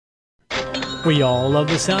We all love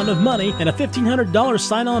the sound of money, and a $1,500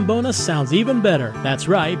 sign-on bonus sounds even better. That's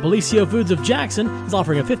right, Bellisio Foods of Jackson is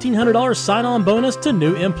offering a $1,500 sign-on bonus to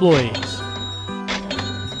new employees.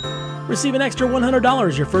 Receive an extra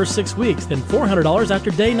 $100 your first 6 weeks, then $400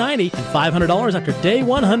 after day 90, and $500 after day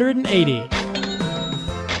 180.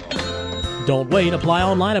 Don't wait. Apply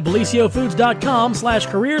online at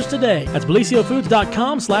BellisioFoods.com/careers today. That's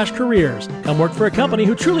BellisioFoods.com/careers. Come work for a company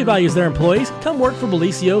who truly values their employees. Come work for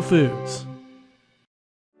Bellisio Foods.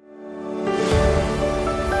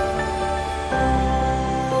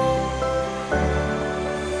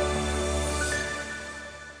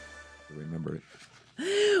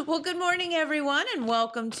 Well, good morning, everyone, and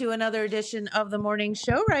welcome to another edition of the morning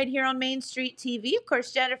show right here on Main Street TV. Of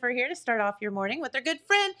course, Jennifer here to start off your morning with our good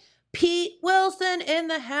friend Pete Wilson in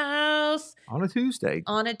the house. On a Tuesday.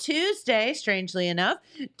 On a Tuesday, strangely enough,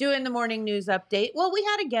 doing the morning news update. Well, we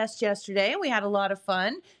had a guest yesterday, and we had a lot of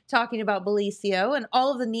fun talking about Bellisio and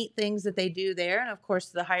all of the neat things that they do there, and, of course,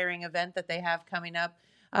 the hiring event that they have coming up.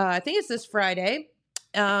 I think it's this Friday.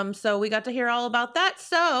 So we got to hear all about that.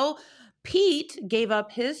 So Pete gave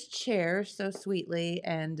up his chair so sweetly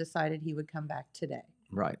and decided he would come back today.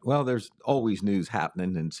 Right. Well, there's always news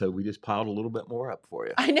happening, and so we just piled a little bit more up for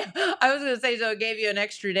you. I know. I was going to say, so it gave you an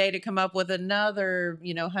extra day to come up with another,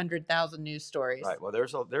 100,000 news stories. Right. Well,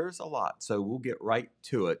 there's a lot, so we'll get right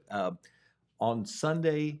to it. On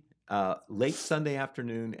Sunday, late Sunday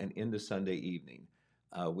afternoon and into Sunday evening,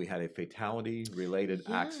 we had a fatality-related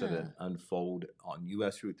accident unfold on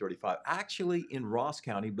U.S. Route 35, actually in Ross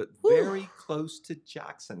County, but very close to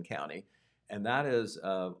Jackson County. And that is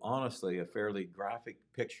honestly a fairly graphic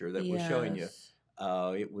picture that we're showing you.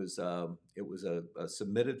 It was a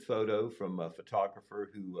submitted photo from a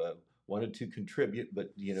photographer who wanted to contribute,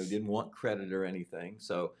 but didn't want credit or anything.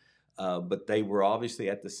 So, but they were obviously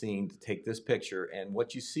at the scene to take this picture. And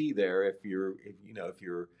what you see there, if you're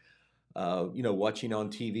watching on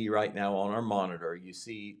TV right now on our monitor, you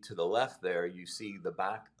see to the left there, you see the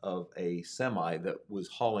back of a semi that was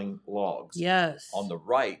hauling logs. Yes. On the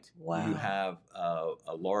right, you have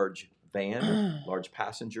a large van, large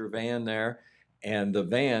passenger van there, and the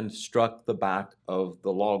van struck the back of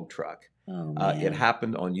the log truck. Oh, it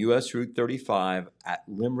happened on U.S. Route 35 at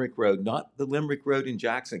Limerick Road, not the Limerick Road in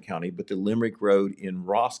Jackson County, but the Limerick Road in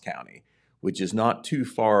Ross County, which is not too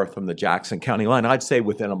far from the Jackson County line. I'd say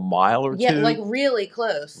within a mile or two. Yeah, like really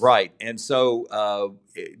close. Right, and so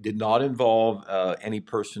it did not involve any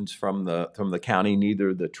persons from the county,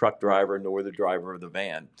 neither the truck driver nor the driver of the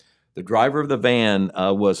van. The driver of the van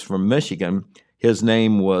was from Michigan. His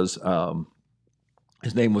name was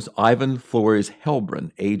Ivan Flores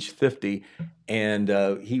Helbrin, age 50, and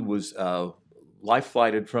he was life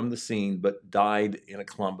flighted from the scene, but died in a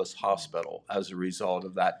Columbus hospital as a result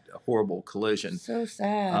of that horrible collision. So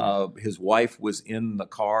sad. His wife was in the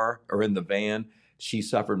car or in the van. She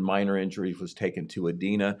suffered minor injuries, was taken to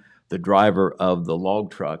Adena. The driver of the log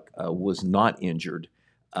truck was not injured,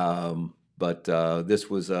 but this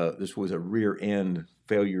was a rear end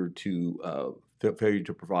failure to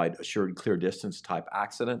provide assured clear distance type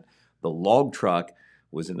accident. The log truck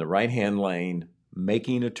was in the right hand lane,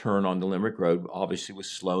 making a turn on the Limerick Road, obviously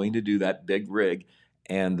was slowing to do that big rig,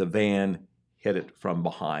 and the van hit it from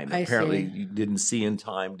behind. Apparently, you didn't see in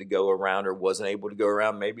time to go around or wasn't able to go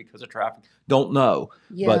around, maybe because of traffic. Don't know.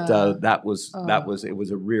 Yeah. But it was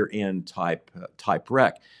a rear end type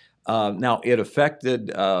wreck. Now, it affected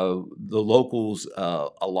the locals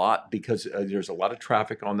a lot because there's a lot of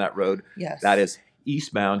traffic on that road. Yes. That is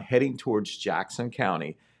eastbound heading towards Jackson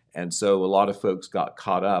County. And so a lot of folks got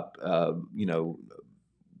caught up,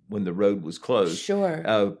 when the road was closed.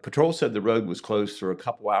 Sure. Patrol said the road was closed for a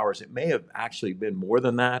couple hours. It may have actually been more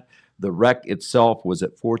than that. The wreck itself was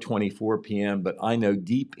at 4:24 p.m., but I know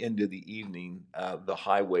deep into the evening, the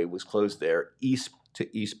highway was closed there, east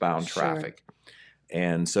to eastbound traffic.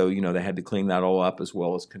 And so, they had to clean that all up as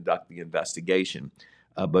well as conduct the investigation.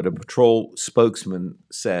 But a patrol spokesman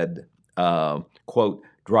said, quote,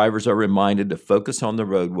 "Drivers are reminded to focus on the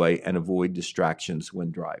roadway and avoid distractions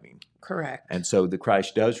when driving." Correct. And so the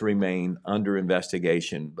crash does remain under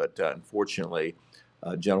investigation, but unfortunately,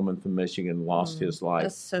 a gentleman from Michigan lost his life.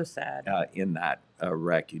 That's so sad. In that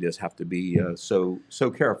wreck. You just have to be so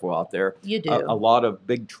careful out there. You do. A lot of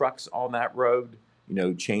big trucks on that road,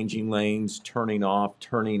 changing lanes, turning off,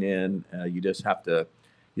 turning in. You just have to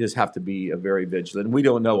be very vigilant. We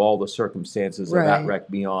don't know all the circumstances of that wreck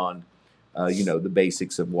beyond the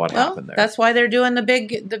basics of what Well, happened there. that's why they're doing the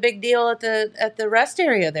big deal at the rest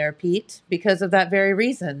area there, Pete, because of that very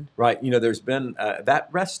reason. Right. There's been that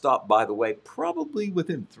rest stop, by the way, probably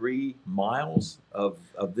within 3 miles of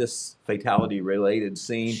this fatality-related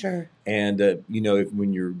scene. Sure. And,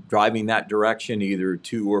 when you're driving that direction, either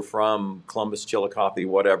to or from Columbus, Chillicothe,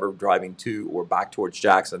 whatever, driving to or back towards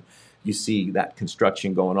Jackson, you see that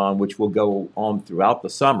construction going on, which will go on throughout the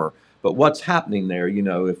summer. But what's happening there,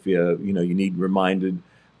 if you need reminded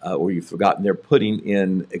or you've forgotten, they're putting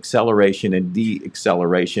in acceleration and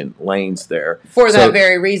de-acceleration lanes there. For that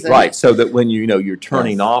very reason. Right, so that when you're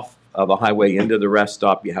turning Yes. off of a highway into the rest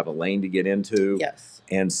stop, you have a lane to get into. Yes.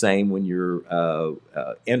 And same when you're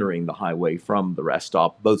entering the highway from the rest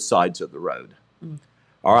stop, both sides of the road.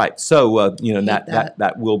 All right, so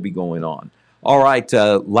that will be going on. All right,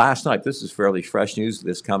 last night, this is fairly fresh news.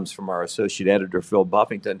 This comes from our associate editor, Phil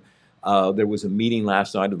Buffington. There was a meeting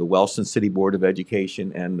last night of the Wellston City Board of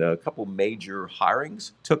Education, and a couple major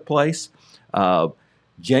hirings took place.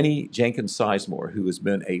 Jenny Jenkins Sizemore, who has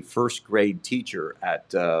been a first grade teacher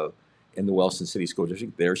in the Wellston City School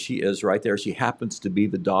District, there she is right there. She happens to be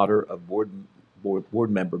the daughter of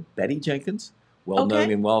board member Betty Jenkins, well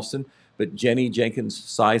known in Wellston. But Jenny Jenkins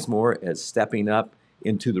Sizemore is stepping up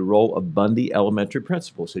into the role of Bundy Elementary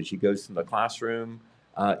principal. So she goes from the classroom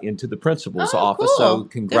into the principal's office. Cool. So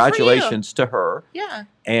congratulations to her. Yeah.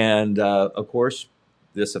 And of course,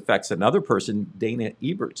 this affects another person, Dana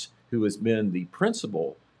Eberts, who has been the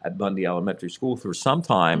principal at Bundy Elementary School for some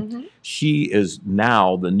time. Mm-hmm. She is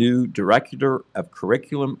now the new Director of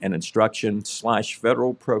Curriculum and Instruction /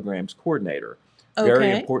 Federal Programs Coordinator.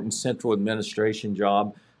 Very important central administration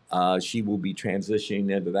job. She will be transitioning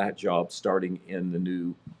into that job starting in the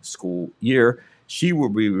new school year. She will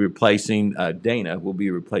be replacing Dana. Will be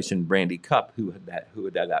replacing Brandy Cupp, who had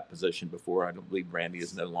that position before. I don't believe Brandy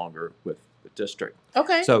is no longer with the district.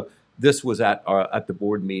 Okay. So this was at the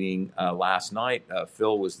board meeting last night.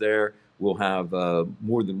 Phil was there. We'll have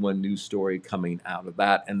more than one news story coming out of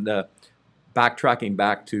that. And backtracking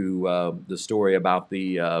back to the story about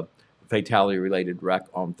the fatality-related wreck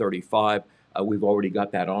on 35. We've already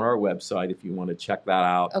got that on our website if you want to check that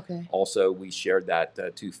out. Okay. Also, we shared that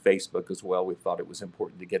to Facebook as well. We thought it was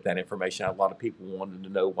important to get that information out. A lot of people wanted to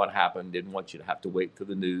know what happened, didn't want you to have to wait for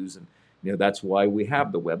the news. And, that's why we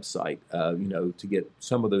have the website, to get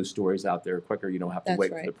some of those stories out there quicker. You don't have to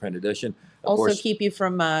wait for the print edition. Of course, keep you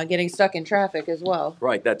from getting stuck in traffic as well.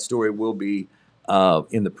 Right. That story will be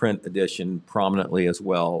in the print edition prominently as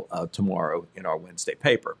well tomorrow in our Wednesday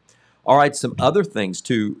paper. All right, some other things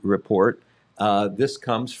to report. This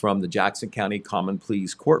comes from the Jackson County Common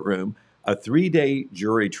Pleas Courtroom, a 3-day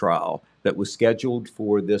jury trial that was scheduled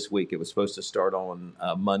for this week. It was supposed to start on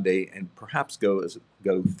Monday and perhaps go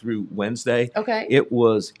through Wednesday. Okay. It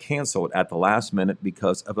was canceled at the last minute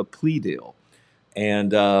because of a plea deal.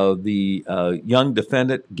 And the young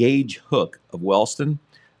defendant, Gage Hook of Wellston,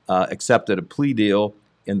 accepted a plea deal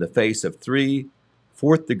in the face of 3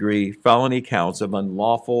 fourth-degree felony counts of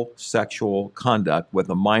unlawful sexual conduct with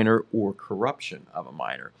a minor or corruption of a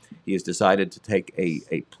minor. He has decided to take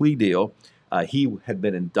a plea deal. He had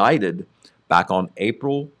been indicted back on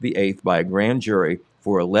April the 8th by a grand jury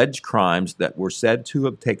for alleged crimes that were said to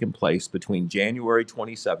have taken place between January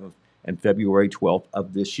 27th and February 12th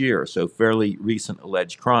of this year, so fairly recent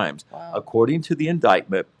alleged crimes. Wow. According to the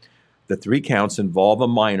indictment, the 3 counts involve a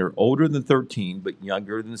minor older than 13 but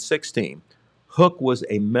younger than 16. Hook was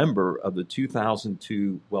a member of the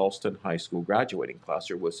 2002 Wellston High School graduating class,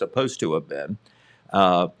 or was supposed to have been.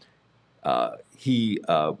 He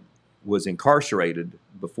was incarcerated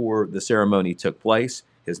before the ceremony took place.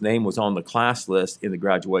 His name was on the class list in the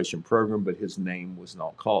graduation program, but his name was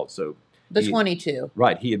not called. So the 22.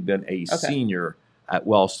 Right. He had been a senior at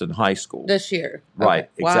Wellston High School. This year. Right.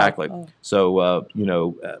 Okay. Exactly. Wow. Oh. So,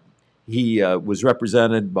 he was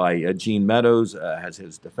represented by Gene Meadows as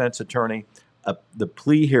his defense attorney. The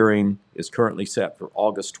plea hearing is currently set for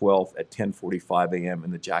August 12th at 10:45 a.m.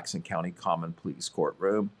 in the Jackson County Common Pleas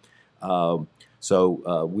Courtroom.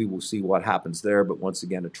 So we will see what happens there. But once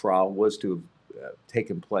again, a trial was to have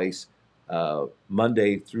taken place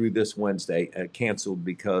Monday through this Wednesday, canceled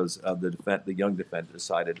because of the young defendant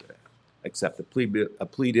decided to accept a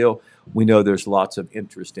plea deal. We know there's lots of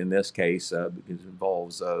interest in this case because it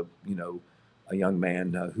involves, a young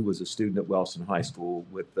man who was a student at Wellston High School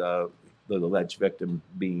with the alleged victim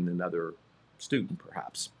being another student,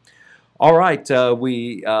 perhaps. All right,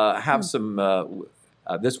 we have some,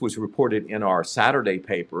 this was reported in our Saturday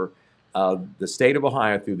paper. The state of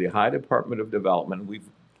Ohio, through the Ohio Department of Development, we've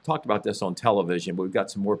talked about this on television, but we've got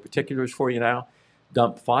some more particulars for you now.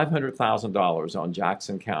 dumped $500,000 on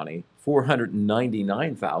Jackson County,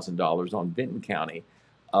 $499,000 on Vinton County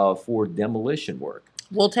for demolition work.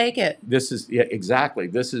 We'll take it. This is exactly.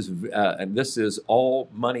 This is and this is all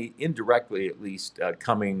money indirectly, at least,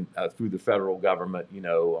 coming through the federal government.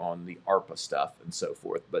 On the ARPA stuff and so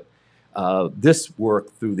forth. But this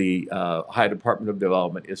work through the Ohio Department of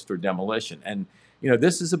Development is for demolition, and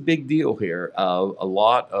this is a big deal here. A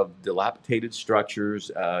lot of dilapidated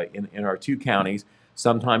structures in our two counties.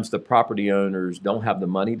 Sometimes the property owners don't have the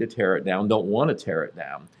money to tear it down, don't want to tear it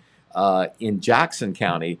down. In Jackson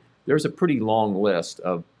County, there's a pretty long list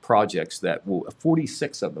of projects that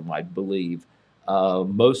 46 of them, I believe,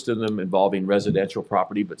 most of them involving residential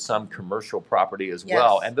property, but some commercial property as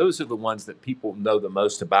well. And those are the ones that people know the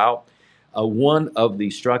most about. One of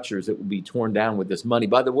the structures that will be torn down with this money,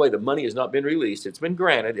 by the way, the money has not been released. It's been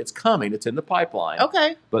granted. It's coming. It's in the pipeline.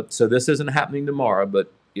 Okay. But so this isn't happening tomorrow,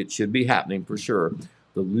 but it should be happening for sure.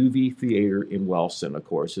 The Louvie Theater in Wellston, of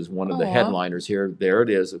course, is one of the headliners here. There it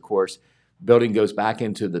is, of course. Building goes back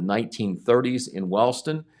into the 1930s in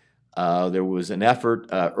Wellston. There was an effort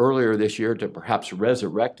earlier this year to perhaps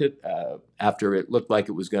resurrect it after it looked like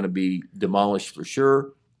it was going to be demolished for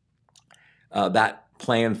sure. That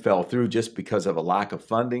plan fell through just because of a lack of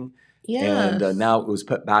funding. Yes. And now it was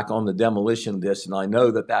put back on the demolition list. And I know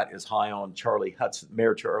that is high on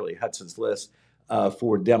Mayor Charlie Hudson's list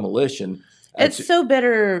for demolition. It's so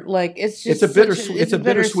bitter. Like it's just it's a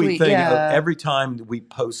bittersweet thing. Yeah. Every time we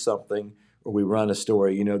post something or we run a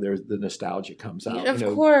story, there's the nostalgia comes out. Of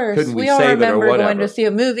course, couldn't we all save remember it or whatever? going to see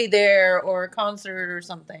a movie there or a concert or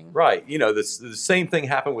something. Right. The same thing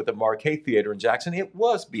happened with the Marquet Theater in Jackson. It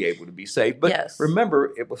was able to be saved, but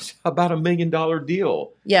remember, it was about $1 million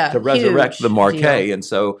deal to resurrect the Marquet, deal. And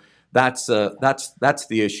so that's the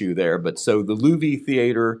issue there. But so the Louvie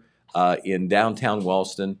Theater in downtown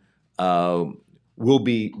Wellston will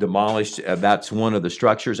be demolished. That's one of the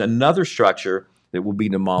structures. Another structure that will be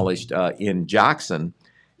demolished in Jackson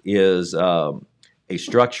is a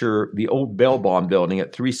structure, the old Bell Bond building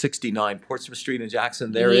at 369 Portsmouth Street in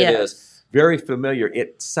Jackson. There it is. Very familiar.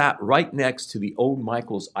 It sat right next to the old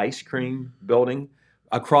Michael's Ice Cream building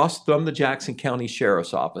across from the Jackson County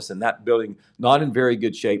Sheriff's Office. And that building, not in very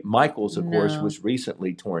good shape. Michael's, of course, was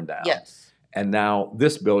recently torn down. Yes. And now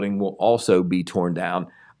this building will also be torn down.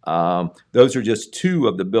 Those are just two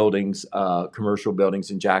of the buildings, commercial buildings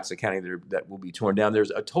in Jackson County that will be torn down. There's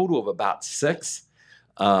a total of about 6.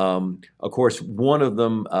 Of course, one of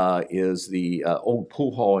them is the old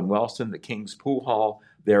pool hall in Wellston, the King's Pool Hall.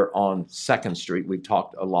 They're on 2nd Street. We've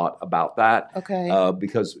talked a lot about that. Okay.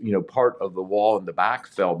 Because, part of the wall in the back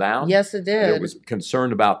fell down. Yes, it did. There was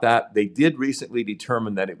concern about that. They did recently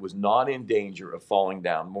determine that it was not in danger of falling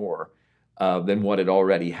down more than what it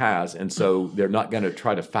already has. And so they're not going to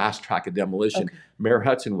try to fast track a demolition. Okay. Mayor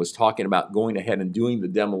Hudson was talking about going ahead and doing the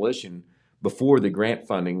demolition before the grant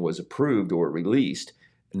funding was approved or released.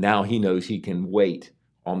 Now he knows he can wait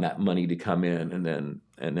on that money to come in and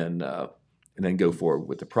then go forward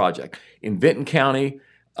with the project. In Vinton County,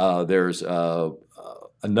 there's a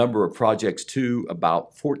number of projects too,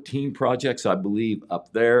 about 14 projects, I believe,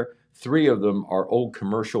 up there. 3 of them are old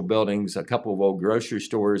commercial buildings, a couple of old grocery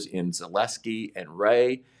stores in Zaleski and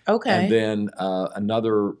Ray. Okay. And then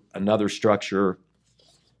another structure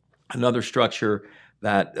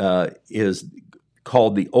that is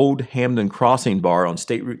called the Old Hamden Crossing Bar on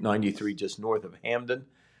State Route 93, just north of Hamden.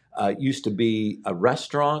 It used to be a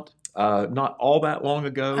restaurant. Not all that long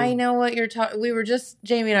ago. I know what you're talking.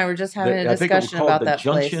 Jamie and I were just having a discussion about that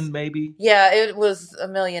Junction, place. Maybe. Yeah, it was a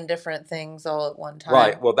million different things all at one time.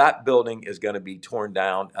 Right. Well, that building is going to be torn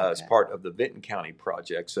down as part of the Vinton County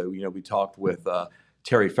project. So, we talked with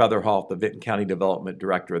Terry Featherhoff, the Vinton County Development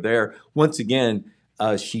Director there. Once again,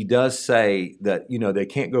 she does say that, they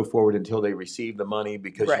can't go forward until they receive the money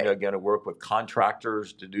because, they're going to work with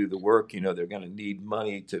contractors to do the work. They're going to need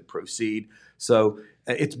money to proceed. So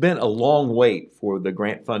it's been a long wait for the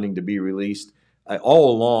grant funding to be released.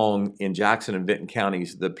 All along in Jackson and Vinton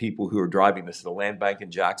counties, the people who are driving this, the land bank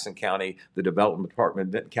in Jackson County, the development department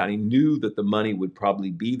in Vinton County, knew that the money would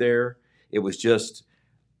probably be there. It was just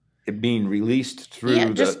it being released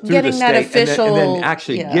through the state official, and then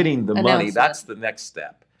actually getting the money. That's the next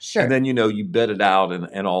step. Sure. And then, you bid it out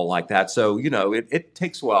and all like that. So, it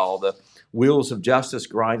takes a while. The wheels of justice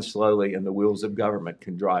grind slowly and the wheels of government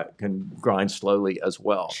can grind slowly as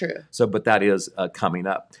well. True. So, but that is coming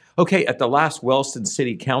up. Okay, at the last Wellston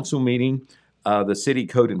City Council meeting, the City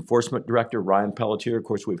Code Enforcement Director, Ryan Pelletier, of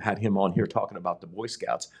course, we've had him on here talking about the Boy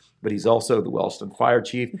Scouts, but he's also the Wellston Fire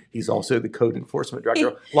Chief. He's also the Code Enforcement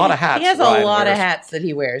Director. A lot of hats. He has Ryan a lot of hats that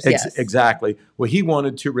he wears, yes. Exactly. Well, he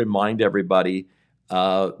wanted to remind everybody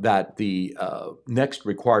that the next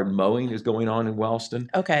required mowing is going on in Wellston.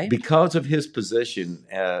 Okay. Because of his position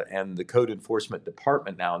and the code enforcement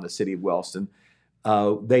department now in the city of Wellston,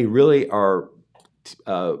 they really are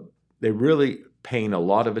paying a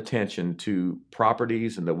lot of attention to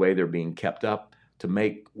properties and the way they're being kept up to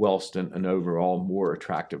make Wellston an overall more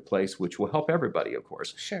attractive place, which will help everybody, of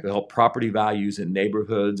course. Sure. It'll help property values in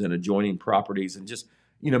neighborhoods and adjoining properties, and just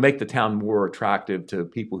make the town more attractive to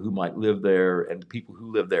people who might live there and people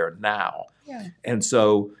who live there now. Yeah. And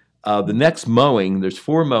so the next mowing, there's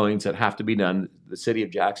 4 mowings that have to be done. The city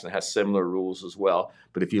of Jackson has similar rules as well.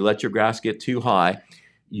 But if you let your grass get too high,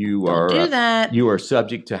 you are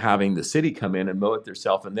subject to having the city come in and mow it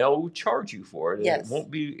themselves, and they'll charge you for it. Yes. It will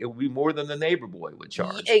be more than the neighbor boy would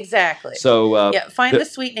charge. Exactly. So find the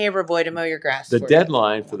sweet neighbor boy to mow your grass. The for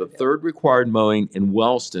deadline for the third required mowing in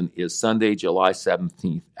Wellston is Sunday, July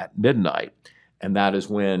 17th at midnight. And that is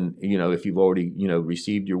when, if you've already,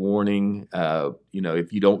 received your warning,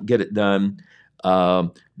 if you don't get it done,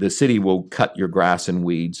 the city will cut your grass and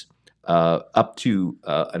weeds up to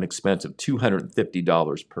an expense of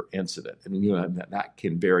 $250 per incident. And that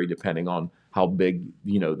can vary depending on how big,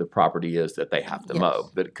 the property is that they have to mow,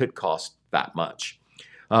 but it could cost that much.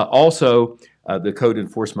 Also, the code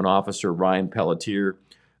enforcement officer, Ryan Pelletier,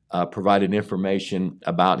 provided information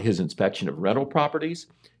about his inspection of rental properties.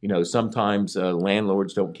 Sometimes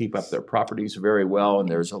landlords don't keep up their properties very well, and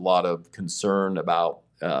there's a lot of concern about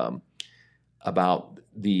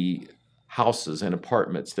the houses and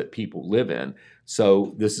apartments that people live in.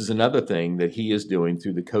 So this is another thing that he is doing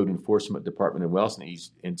through the code enforcement department in Wellston.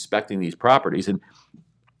 He's inspecting these properties, and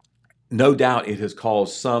no doubt it has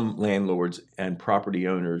caused some landlords and property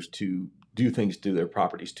owners to do things to their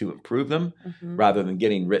properties to improve them, rather than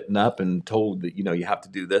getting written up and told that, you have to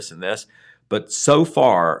do this and this. But so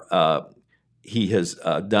far, he has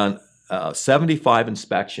done 75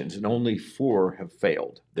 inspections, and only 4 have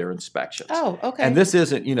failed their inspections. Oh, okay. And this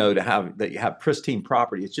isn't, that you have pristine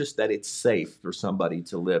property. It's just that it's safe for somebody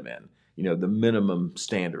to live in, the minimum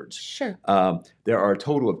standards. Sure. There are a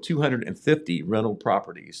total of 250 rental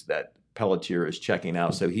properties that Pelletier is checking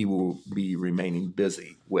out, so he will be remaining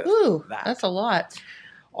busy with that. That's a lot.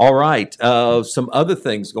 All right. Some other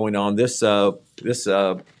things going on. This comes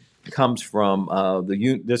from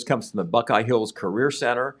the Buckeye Hills Career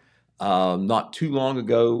Center. Not too long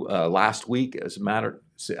ago, last week, as a matter,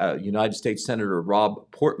 United States Senator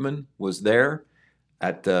Rob Portman was there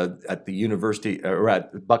at the university, or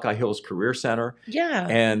at Buckeye Hills Career Center. Yeah.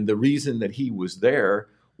 And the reason that he was there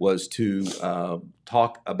was to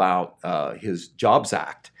talk about his Jobs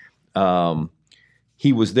Act.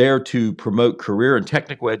 He was there to promote career and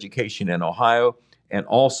technical education in Ohio, and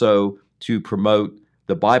also to promote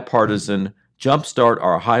the bipartisan Jumpstart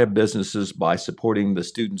Our Ohio Businesses by supporting the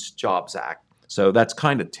Students' Jobs Act. So that's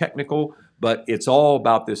kind of technical, but it's all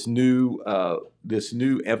about this new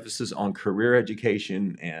emphasis on career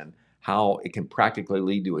education and how it can practically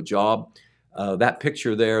lead to a job. That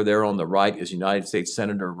picture there on the right is United States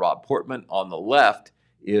Senator Rob Portman. On the left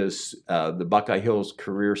is the Buckeye Hills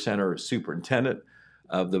Career Center superintendent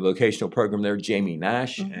of the vocational program there, Jamie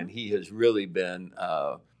Nash, and he has really been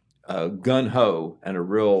gung-ho and a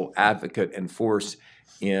real advocate and force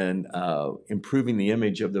in improving the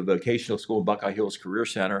image of the vocational school, Buckeye Hills Career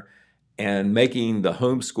Center, and making the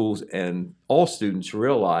home schools and all students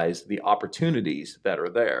realize the opportunities that are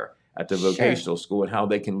there at the vocational school and how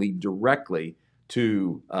they can lead directly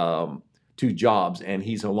to jobs. And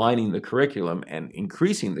he's aligning the curriculum and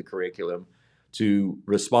increasing the curriculum to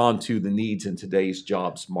respond to the needs in today's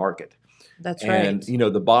jobs market. That's right. And,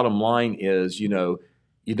 the bottom line is, you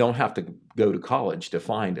don't have to go to college to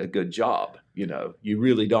find a good job. You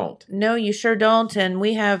really don't. No, you sure don't. And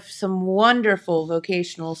we have some wonderful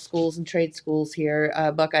vocational schools and trade schools here,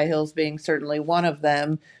 Buckeye Hills being certainly one of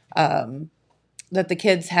them, that the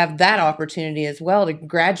kids have that opportunity as well to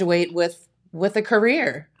graduate with a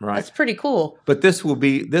career. Right. That's pretty cool. But this will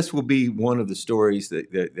be one of the stories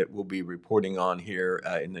that we'll be reporting on here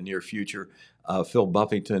in the near future. Phil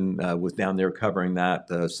Buffington was down there covering that,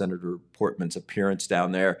 Senator Portman's appearance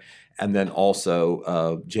down there. And then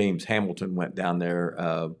also James Hamilton went down there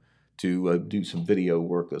to do some video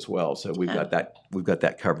work as well. So we've got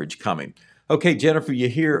that coverage coming. Okay, Jennifer, you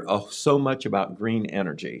hear so much about green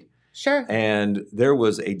energy. Sure. And there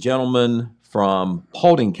was a gentleman from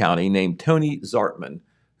Paulding County named Tony Zartman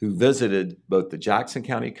who visited both the Jackson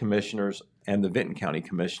County Commissioners and the Vinton County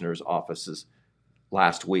Commissioners' offices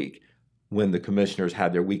last week when the commissioners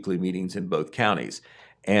had their weekly meetings in both counties.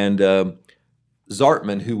 And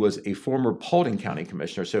Zartman, who was a former Paulding County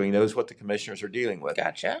Commissioner, so he knows what the commissioners are dealing with.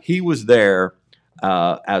 Gotcha. He was there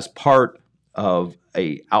as part of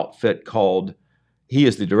a outfit called. He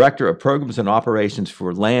is the director of programs and operations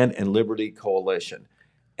for Land and Liberty Coalition.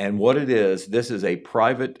 And what it is, this is a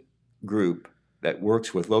private group that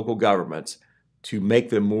works with local governments to make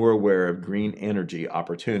them more aware of green energy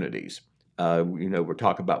opportunities. We're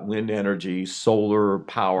talking about wind energy, solar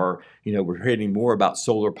power. We're hearing more about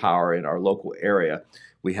solar power in our local area.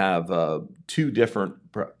 We have 2 different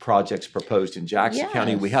projects proposed in Jackson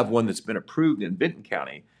County. We have one that's been approved in Benton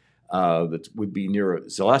County. That would be near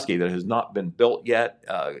Zaleski that has not been built yet.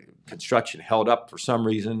 Construction held up for some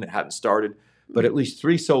reason. It hadn't started. But at least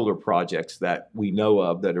 3 solar projects that we know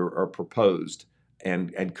of that are proposed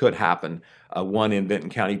and could happen. One in Benton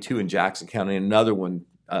County, 2 in Jackson County, and another one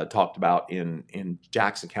talked about in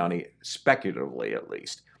Jackson County, speculatively at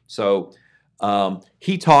least. So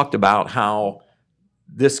he talked about how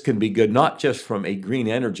this can be good, not just from a green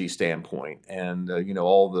energy standpoint, and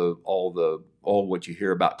all what you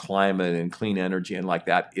hear about climate and clean energy and like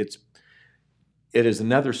that. It is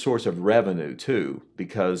another source of revenue too,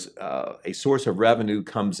 because a source of revenue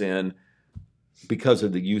comes in because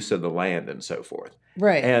of the use of the land and so forth.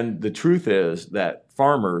 Right. And the truth is that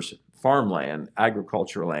farmland,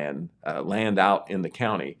 agriculture land, land out in the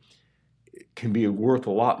county can be worth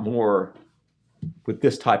a lot more with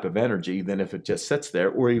this type of energy than if it just sits there,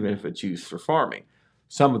 or even if it's used for farming.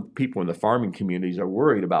 Some of the people in the farming communities are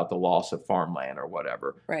worried about the loss of farmland or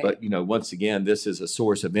whatever. Right. But, once again, this is a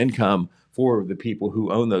source of income for the people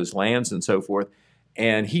who own those lands and so forth.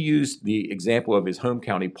 And he used the example of his home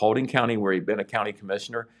county, Paulding County, where he'd been a county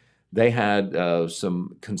commissioner. They had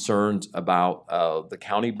some concerns about the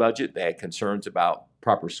county budget. They had concerns about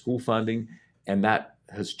proper school funding, and that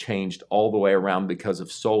has changed all the way around because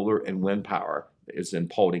of solar and wind power. Is in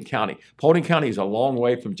Paulding County. Paulding County is a long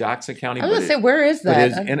way from Jackson County. I was going to say, where is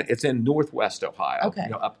that? It's in northwest Ohio, okay.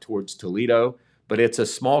 Up towards Toledo. But it's a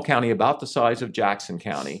small county about the size of Jackson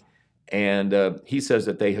County. And he says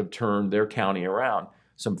that they have turned their county around.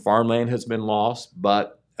 Some farmland has been lost,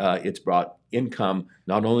 but it's brought income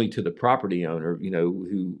not only to the property owner,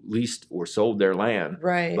 who leased or sold their land,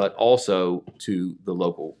 right, but also to the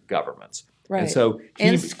local governments. Right. And so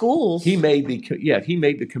schools. He made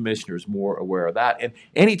the commissioners more aware of that. And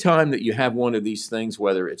anytime that you have one of these things,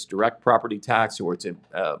 whether it's direct property tax or it's in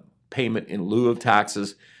payment in lieu of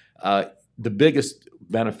taxes, the biggest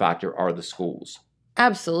benefactor are the schools.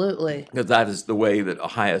 Absolutely. Because that is the way that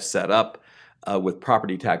Ohio is set up, with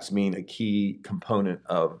property tax being a key component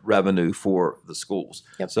of revenue for the schools.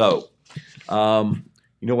 Yep. So,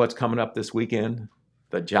 what's coming up this weekend?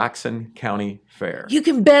 The Jackson County Fair. You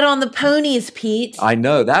can bet on the ponies, Pete. I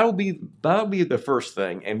know that'll be the first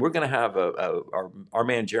thing, and we're going to have our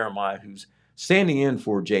man Jeremiah, who's standing in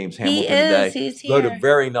for James Hamilton today. He's here. Wrote a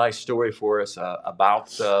very nice story for us about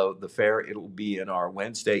the fair. It'll be in our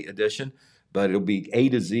Wednesday edition, but it'll be A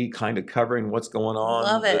to Z, kind of covering what's going on.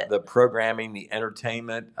 Love it. The programming, the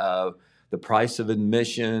entertainment, the price of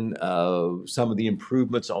admission, some of the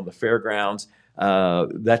improvements on the fairgrounds.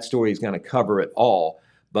 That story is going to cover it all.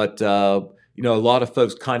 But, a lot of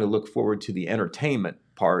folks kind of look forward to the entertainment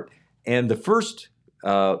part. And the first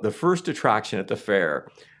attraction at the fair,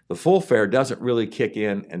 the full fair doesn't really kick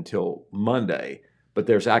in until Monday. But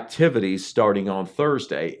there's activities starting on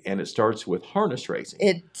Thursday, and it starts with harness racing.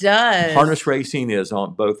 It does. Harness racing is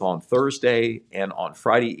both on Thursday and on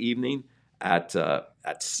Friday evening at 7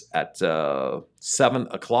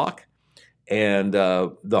 o'clock. And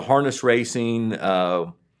the harness racing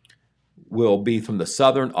will be from the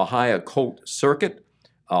Southern Ohio Colt Circuit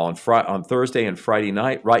on Thursday and Friday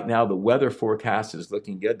night. Right now, the weather forecast is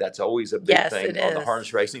looking good. That's always a big thing on the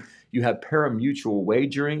harness racing. You have pari-mutuel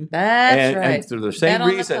wagering. That's right. And for the same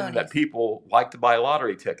reason that people like to buy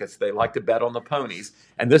lottery tickets, they like to bet on the ponies.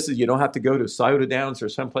 And this is, you don't have to go to Scioto Downs or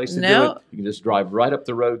someplace to do it. You can just drive right up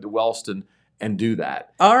the road to Wellston and do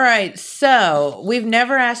that. All right. So we've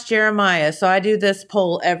never asked Jeremiah, so I do this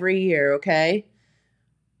poll every year, okay?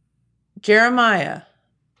 Jeremiah,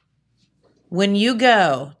 when you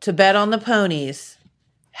go to bet on the ponies,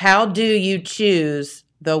 how do you choose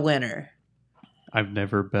the winner? I've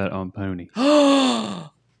never bet on pony.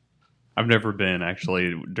 I've never been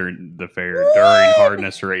actually during the fair during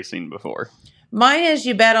harness racing before. Mine is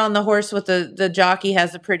you bet on the horse with the jockey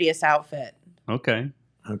has the prettiest outfit. Okay.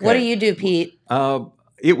 What do you do, Pete?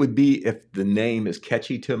 It would be if the name is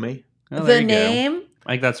catchy to me. Oh, the name? Go.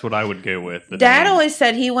 I think that's what I would go with. Dad always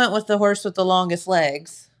said he went with the horse with the longest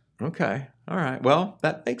legs. Okay. All right. Well,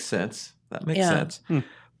 that makes sense. Sense.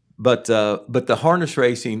 But the harness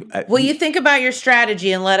racing. You think about your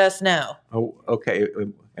strategy and let us know. Oh, okay.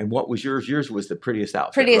 And what was yours? Yours was the prettiest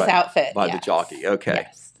outfit. Prettiest outfit by the jockey. Okay.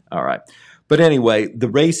 Yes. All right. But anyway, the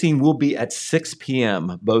racing will be at 6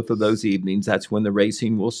 p.m. both of those evenings. That's when the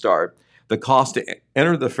racing will start. The cost to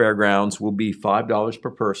enter the fairgrounds will be $5 per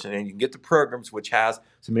person, and you can get the programs, which has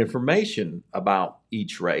some information about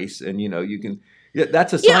each race. And you can. Yeah,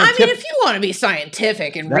 that's a scientific. Yeah, I mean, if you want to be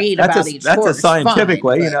scientific and read about each sport, that's a scientific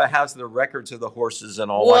fine, way. but... it has the records of the horses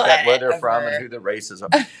and all like that, where they're from and who the races are.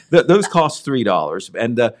 Those cost $3.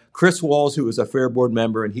 And Chris Walls, who is a fair board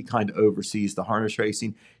member, and he kind of oversees the harness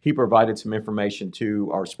racing, he provided some information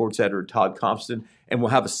to our sports editor, Todd Compston, and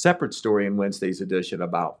we'll have a separate story in Wednesday's edition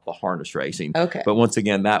about the harness racing. Okay. But once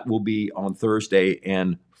again, that will be on Thursday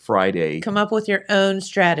and Friday. Come up with your own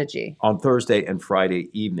strategy. On Thursday and Friday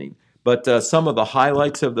evening. But some of the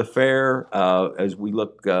highlights of the fair, as we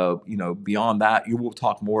look, beyond that, you will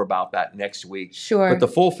talk more about that next week. Sure. But the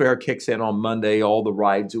full fair kicks in on Monday. All the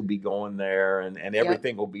rides will be going there, and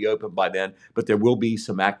everything will be open by then. But there will be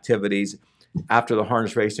some activities after the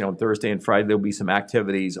harness racing on Thursday and Friday. There will be some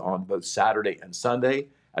activities on both Saturday and Sunday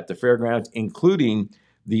at the fairgrounds, including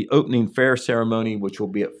the opening fair ceremony, which will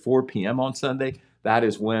be at 4 p.m. on Sunday. That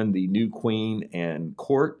is when the new queen and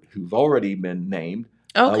court, who've already been named,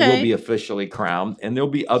 will be officially crowned, and there'll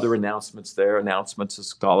be other announcements there, announcements of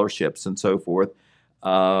scholarships and so forth.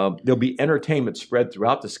 There'll be entertainment spread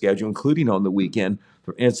throughout the schedule, including on the weekend.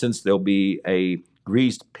 For instance, there'll be a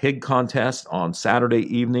greased pig contest on Saturday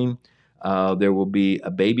evening. There will be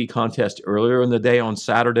a baby contest earlier in the day on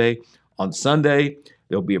Saturday. On Sunday,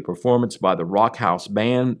 there'll be a performance by the Rock House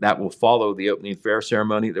Band that will follow the opening fair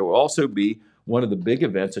ceremony. There will also be one of the big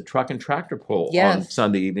events, a truck and tractor pull on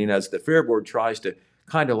Sunday evening, as the fair board tries to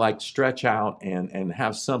kind of like stretch out and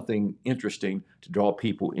have something interesting to draw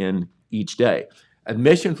people in each day.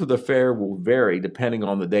 Admission for the fair will vary depending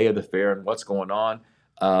on the day of the fair and what's going on.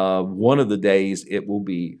 One of the days it will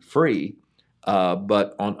be free,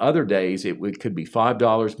 but on other days it could be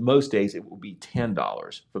 $5. Most days it will be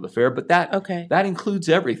 $10 for the fair, but that includes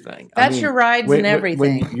everything. That's your rides and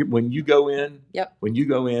everything. When you go in, Yep. When you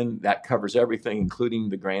go in, that covers everything, including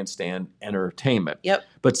the grandstand entertainment. Yep.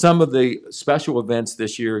 But some of the special events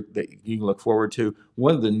this year that you can look forward to,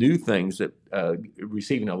 one of the new things that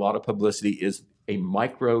receiving a lot of publicity is a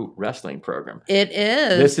micro wrestling program. It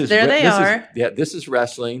is. This is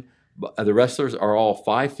wrestling. The wrestlers are all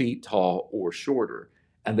 5 feet tall or shorter,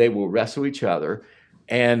 and they will wrestle each other.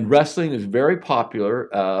 And wrestling is very popular,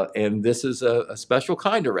 and this is a special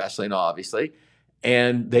kind of wrestling, obviously.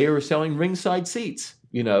 And they are selling ringside seats.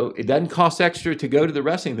 It doesn't cost extra to go to the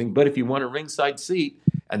wrestling thing, but if you want a ringside seat,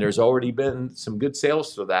 and there's already been some good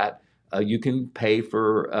sales for that, you can pay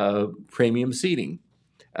for premium seating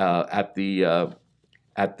at the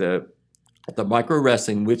micro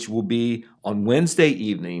wrestling, which will be on Wednesday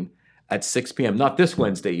evening at 6 p.m. Not this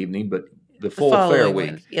Wednesday evening, but the full fair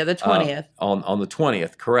week. Yeah, the 20th. On the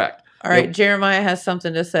 20th, correct. All right, Jeremiah has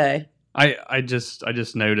something to say. I just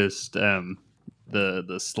noticed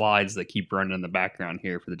the slides that keep running in the background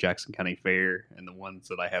here for the Jackson County Fair, and the ones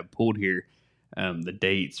that I have pulled here, the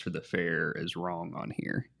dates for the fair is wrong on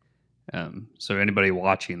here. So anybody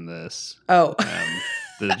watching this,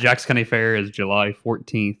 the Jackson County Fair is July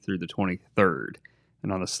 14th through the 23rd.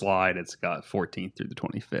 And on the slide, it's got 14th through the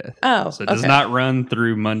 25th. Oh, so it does not run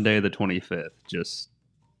through Monday the 25th, just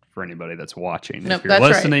for anybody that's watching. Nope, if you're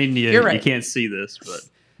listening, right. you can't see this, but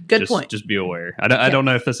good point. Just be aware. I don't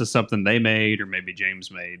know if this is something they made or maybe James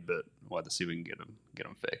made, but we'll have to see if we can get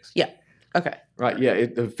them fixed. Yeah. Okay. Right. Yeah.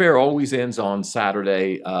 The fair always ends on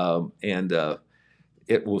Saturday, and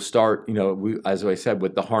it will start, as I said,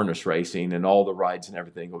 with the harness racing and all the rides and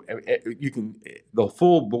everything. It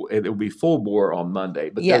will be full bore on Monday,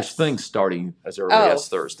 but there's things starting as early as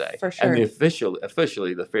Thursday. For sure. And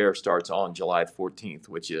officially the fair starts on July 14th,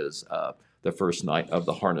 which is the first night of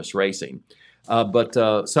the harness racing.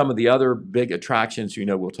 But some of the other big attractions,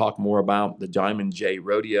 we'll talk more about. The Diamond J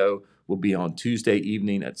Rodeo will be on Tuesday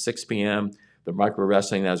evening at 6 p.m. The micro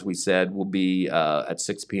wrestling, as we said, will be at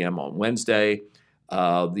 6 p.m. on Wednesday.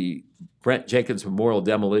 The Brent Jenkins Memorial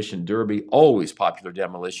Demolition Derby, always popular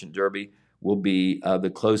Demolition Derby, will be the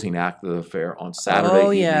closing act of the fair on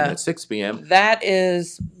Saturday evening at 6 p.m. That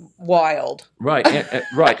is wild. Right,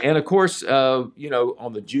 and of course, on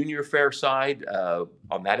the junior fair side,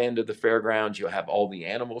 on that end of the fairgrounds, you'll have all the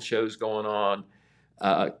animal shows going on,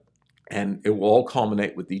 and it will all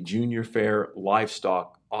culminate with the Junior Fair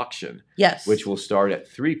Livestock Auction, which will start at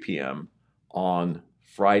 3 p.m. on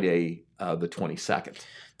Friday, the 22nd.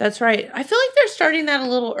 That's right. I feel like they're starting that a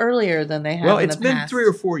little earlier than they have. Well, it's been 3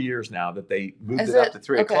 or 4 years now that they moved it up to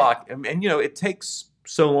 3 o'clock, and it takes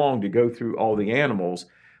so long to go through all the animals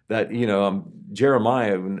that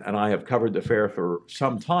Jeremiah and I have covered the fair for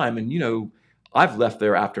some time, and I've left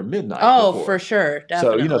there after midnight. Oh, before. for sure.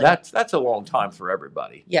 Definitely. So, that's a long time for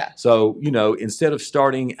everybody. Yeah. So, instead of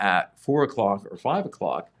starting at 4 o'clock or 5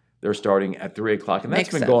 o'clock, they're starting at 3 o'clock. And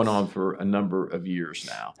that's Makes been going sense. on for a number of years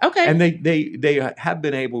now. Okay. And they have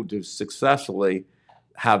been able to successfully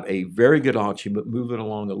have a very good auction, but move it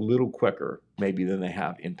along a little quicker maybe than they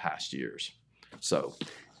have in past years. So,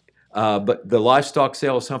 but the livestock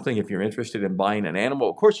sale is something, if you're interested in buying an animal,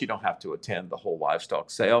 of course you don't have to attend the whole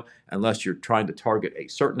livestock sale unless you're trying to target a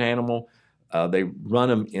certain animal. They run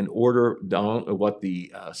them in order. Don't know what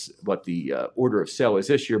the order of sale is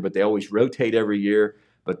this year, but they always rotate every year.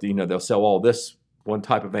 But they'll sell all this one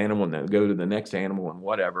type of animal and then go to the next animal and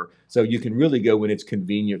whatever. So you can really go when it's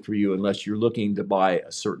convenient for you, unless you're looking to buy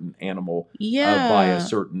a certain animal, buy a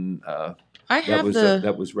certain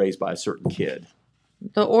that was raised by a certain kid.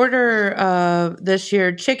 The order this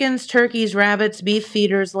year: chickens, turkeys, rabbits, beef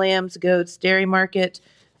feeders, lambs, goats, dairy market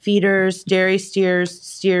feeders, dairy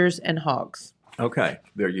steers, and hogs. Okay,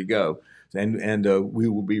 there you go. And we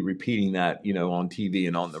will be repeating that, on TV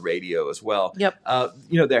and on the radio as well. Yep.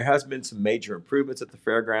 There has been some major improvements at the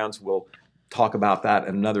fairgrounds. We'll talk about that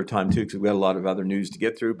another time too, because we had a lot of other news to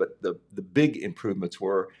get through. But the big improvements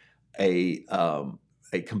were a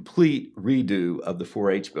complete redo of the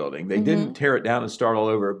 4-H building. They didn't tear it down and start all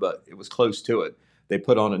over, but it was close to it. They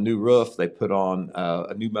put on a new roof. They put on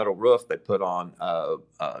a new metal roof. They put on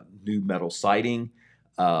new metal siding.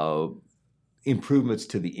 Improvements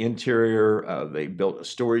to the interior. They built a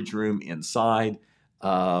storage room inside.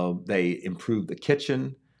 They improved the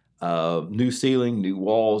kitchen. New ceiling, new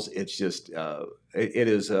walls. It's just it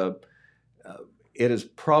is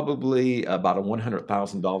probably about a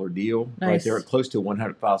 $100,000 deal right there, close to a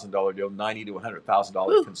 $100,000 deal, $90,000 to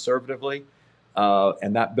 $100,000 conservatively.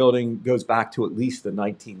 And that building goes back to at least the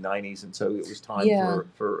 1990s, and so it was time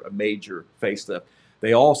for a major facelift.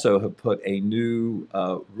 They also have put a new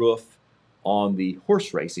roof on the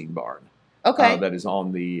horse racing barn. Okay. That is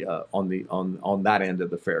on that end of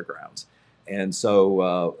the fairgrounds. And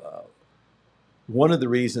so one of the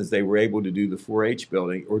reasons they were able to do the 4-H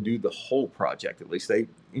building, or do the whole project, at least they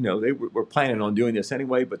were planning on doing this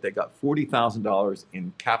anyway, but they got $40,000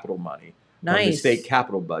 in capital money from the state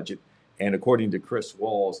capital budget. And according to Chris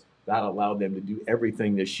Walls, that allowed them to do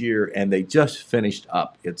everything this year, and they just finished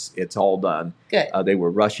up. It's all done. Good. They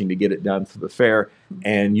were rushing to get it done for the fair,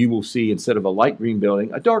 and you will see, instead of a light green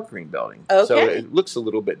building, a dark green building. Okay. So it looks a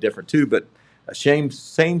little bit different too, but same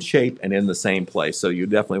shape and in the same place. So you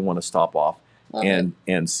definitely want to stop off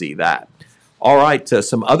and see that. All right,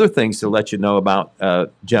 some other things to let you know about,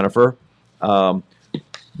 Jennifer.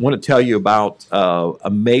 Want to tell you about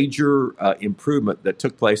a major improvement that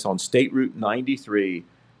took place on State Route 93,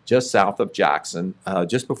 just south of Jackson,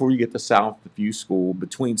 just before you get to Southview School,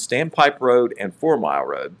 between Standpipe Road and 4 Mile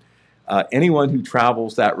Road. Anyone who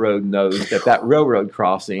travels that road knows that railroad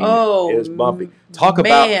crossing is bumpy. Talk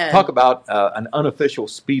about an unofficial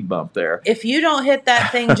speed bump there. If you don't hit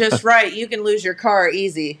that thing just right, you can lose your car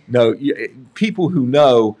easy. No, people who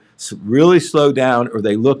know really slow down, or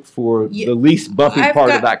they look for the least bumpy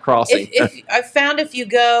part of that crossing. I found if you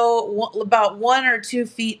go about 1 or 2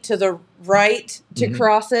 feet to the right to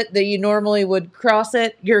cross it, that you normally would cross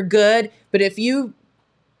it, you're good. But if you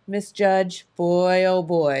misjudge, boy, oh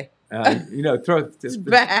boy. It's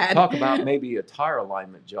bad. Talk about maybe a tire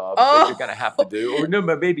alignment job that you're going to have to do, or no,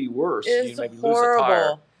 maybe worse, it's maybe horrible. lose a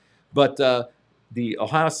tire. But the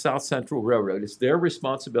Ohio South Central Railroad, it's their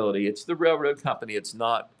responsibility. It's the railroad company. It's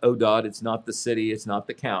not ODOT. It's not the city. It's not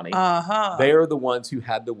the county. They are the ones who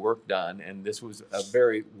had the work done, and this was a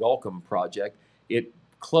very welcome project. It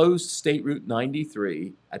closed State Route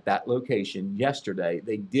 93 at that location yesterday.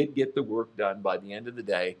 They did get the work done by the end of the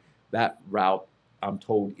day. That route, I'm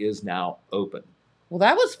told, is now open. Well,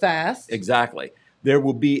 that was fast. Exactly. There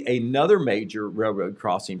will be another major railroad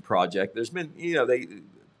crossing project. There's been,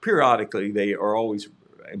 periodically they are always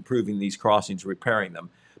improving these crossings, repairing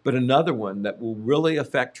them. But another one that will really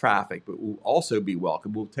affect traffic, but will also be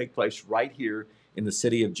welcome, will take place right here in the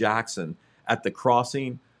city of Jackson at the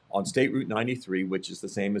crossing on State Route 93, which is the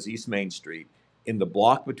same as East Main Street, in the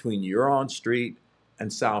block between Huron Street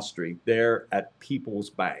and South Street, there at People's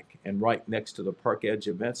Bank, and right next to the Park Edge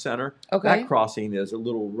Event Center. Okay. That crossing is a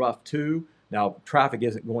little rough too. Now, traffic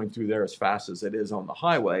isn't going through there as fast as it is on the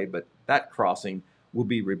highway, but that crossing will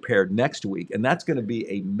be repaired next week, and that's going to be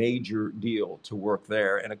a major deal to work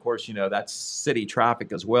there. And of course, that's city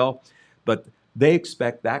traffic as well, but they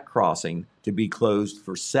expect that crossing to be closed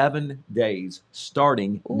for 7 days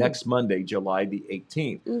starting next Monday, July the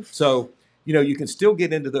 18th. Oof. So, you can still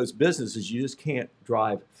get into those businesses. You just can't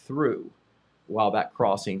drive through while that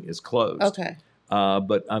crossing is closed. Okay.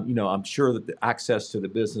 But I'm sure that the access to the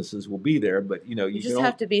businesses will be there. But you just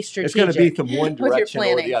have to be strategic. It's going to be from one with your direction or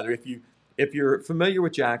planning. the other. If you're familiar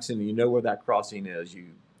with Jackson and you know where that crossing is, you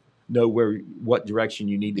know what direction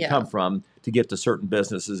you need to come from to get to certain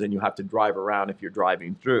businesses, and you have to drive around if you're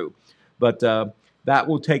driving through. But that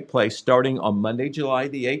will take place starting on Monday, July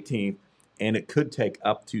the 18th, and it could take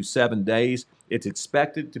up to 7 days. It's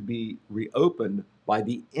expected to be reopened by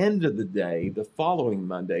the end of the day, the following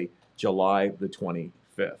Monday, July the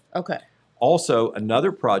 25th. Okay. Also,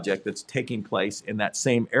 another project that's taking place in that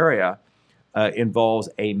same area involves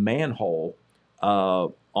a manhole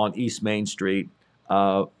on East Main Street,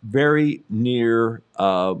 very near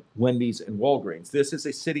Wendy's and Walgreens. This is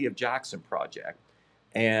a City of Jackson project.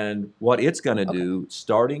 And what it's going to do,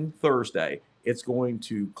 starting Thursday, it's going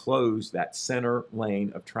to close that center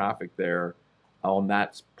lane of traffic there on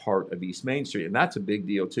that part of East Main Street. And that's a big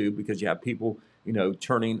deal, too, because you have people,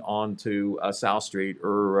 turning onto South Street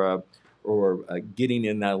or getting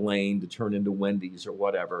in that lane to turn into Wendy's or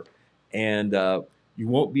whatever. And you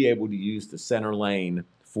won't be able to use the center lane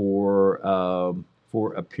for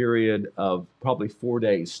a period of probably 4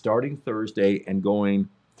 days, starting Thursday and going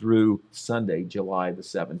through Sunday, July the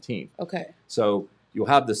 17th. Okay. So you'll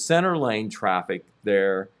have the center lane traffic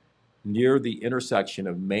there near the intersection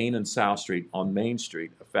of Main and South Street on Main Street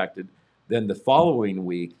affected. Then the following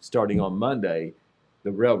week, starting on Monday,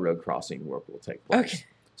 the railroad crossing work will take place. Okay.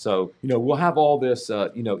 So, we'll have all this,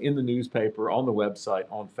 in the newspaper, on the website,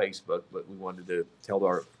 on Facebook, but we wanted to tell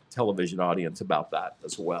our television audience about that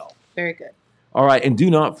as well. Very good. All right, and do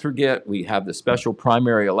not forget, we have the special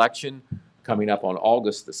primary election coming up on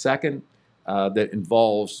August the 2nd that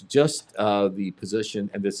involves just the position,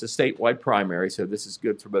 and this is a statewide primary, so this is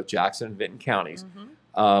good for both Jackson and Vinton counties.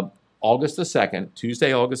 August the 2nd,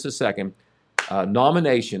 Tuesday, August the 2nd,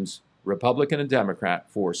 nominations, Republican and Democrat,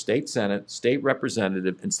 for state Senate, state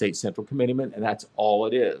representative, and state central committeeman, and that's all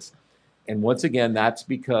it is. And once again, that's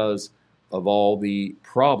because of all the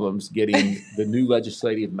problems getting the new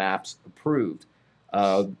legislative maps approved.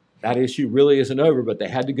 That issue really isn't over, but they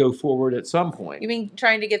had to go forward at some point. You mean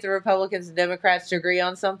trying to get the Republicans and Democrats to agree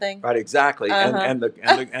on something? Right, exactly. And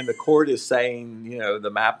the court is saying,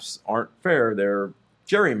 the maps aren't fair; they're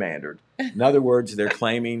gerrymandered. In other words, they're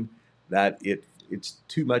claiming that it's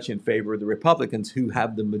too much in favor of the Republicans, who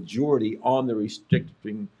have the majority on the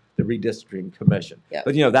redistricting commission. Yep.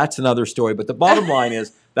 But that's another story. But the bottom line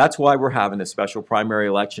is that's why we're having a special primary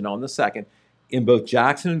election on the 2nd in both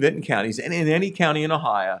Jackson and Vinton counties, and in any county in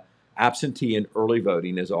Ohio. Absentee and early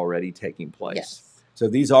voting is already taking place. Yes. So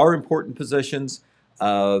these are important positions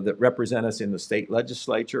that represent us in the state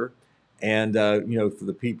legislature. And, for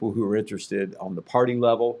the people who are interested on the party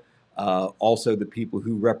level, also the people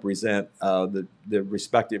who represent the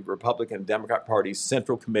respective Republican and Democrat parties,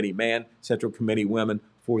 Central Committee man, Central Committee women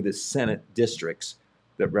for the Senate districts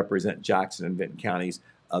that represent Jackson and Vinton counties.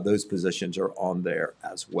 Those positions are on there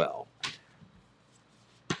as well.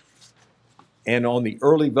 And on the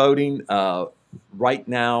early voting, right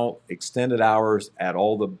now, extended hours at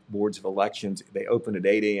all the boards of elections, they open at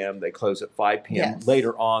 8 a.m., they close at 5 p.m. Yes.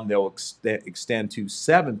 Later on, they'll extend to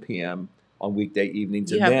 7 p.m. on weekday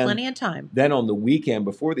evenings. You have plenty of time. Then on the weekend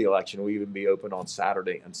before the election, we'll even be open on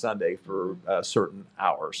Saturday and Sunday for certain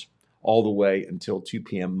hours, all the way until 2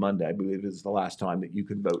 p.m. Monday, I believe is the last time that you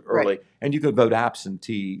can vote early. Right. And you can vote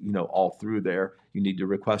absentee, all through there. You need to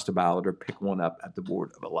request a ballot or pick one up at the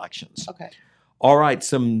Board of Elections. Okay. All right,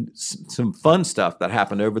 some fun stuff that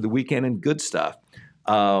happened over the weekend and good stuff.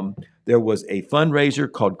 There was a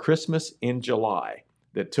fundraiser called Christmas in July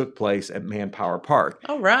that took place at Manpower Park.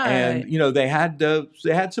 All right. And they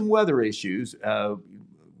had some weather issues.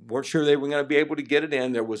 Weren't sure they were going to be able to get it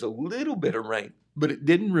in. There was a little bit of rain, but it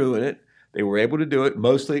didn't ruin it. They were able to do it.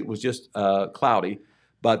 Mostly it was just cloudy.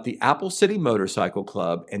 But the Apple City Motorcycle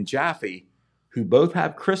Club and Jaffe, who both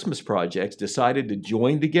have Christmas projects, decided to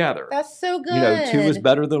join together. That's so good. Two is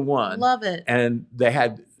better than one. Love it. And they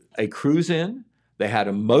had a cruise in, they had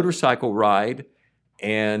a motorcycle ride,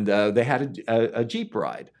 and they had a Jeep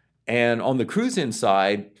ride. And on the cruise in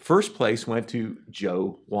side, first place went to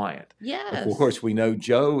Joe Wyant. Yes. Of course, we know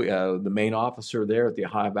Joe, the main officer there at the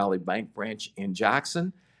Ohio Valley Bank branch in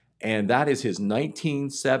Jackson. And that is his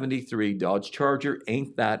 1973 Dodge Charger.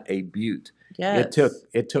 Ain't that a beaut? Yes.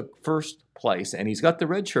 It took first place, and he's got the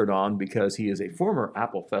red shirt on because he is a former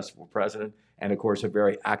Apple Festival president and, of course, a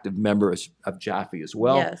very active member of Jaffe as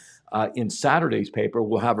well. Yes. In Saturday's paper,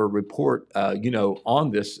 we'll have a report,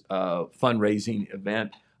 on this fundraising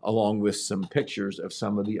event, along with some pictures of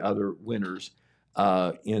some of the other winners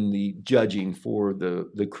in the judging for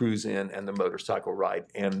the cruise in and the motorcycle ride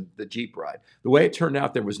and the Jeep ride. The way it turned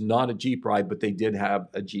out, there was not a Jeep ride, but they did have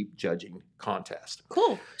a Jeep judging contest.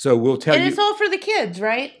 Cool. So we'll tell And you. it's all for the kids,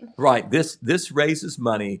 right? Right. This raises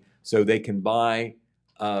money so they can buy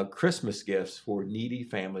Christmas gifts for needy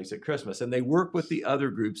families at Christmas. And they work with the other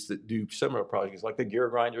groups that do similar projects, like the Gear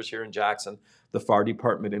Grinders here in Jackson, the fire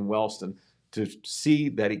department in Wellston, to see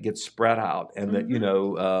that it gets spread out and that,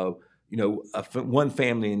 one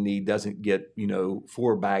family in need doesn't get,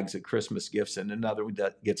 4 bags of Christmas gifts and another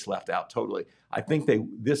that gets left out totally. I think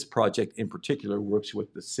this project in particular works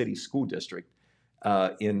with the city school district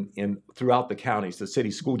in throughout the counties, the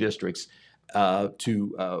city school districts,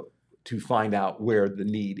 to find out where the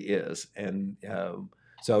need is. And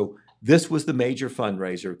so this was the major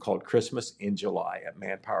fundraiser called Christmas in July at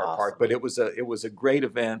Manpower Park. But it was a great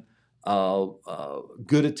event,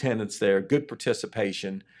 good attendance there, good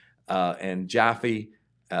participation. And Jaffe,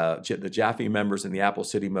 the Jaffe members in the Apple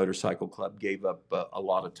City Motorcycle Club gave up a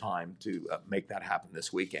lot of time to make that happen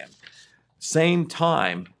this weekend. Same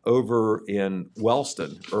time over in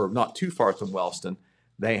Wellston, or not too far from Wellston,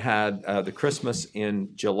 they had the Christmas in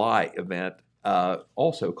July event,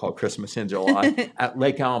 also called Christmas in July, at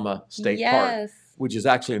Lake Alma State Park, which is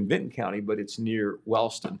actually in Benton County, but it's near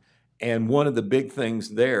Wellston. And one of the big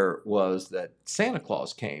things there was that Santa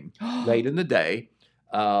Claus came late in the day.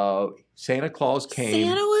 Santa Claus came.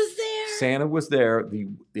 Santa was there? Santa was there.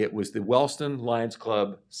 It was the Wellston Lions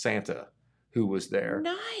Club Santa who was there.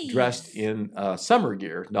 Nice. Dressed in summer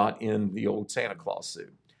gear, not in the old Santa Claus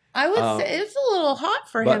suit. I would say it's a little hot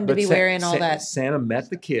for him to be wearing all that. Santa met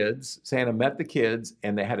the kids,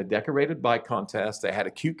 and they had a decorated bike contest. They had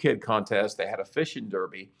a cute kid contest. They had a fishing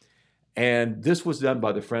derby. And this was done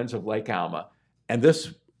by the Friends of Lake Alma. And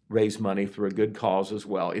this raised money for a good cause as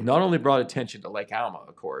well. It not only brought attention to Lake Alma,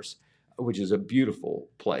 of course, which is a beautiful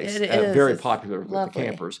place, very popular with the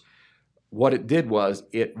campers. What it did was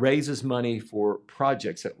it raises money for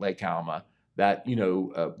projects at Lake Alma that,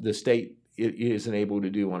 the state isn't able to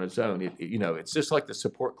do on its own. It's just like the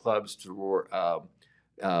support clubs for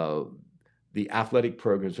the athletic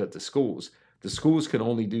programs at the schools. The schools can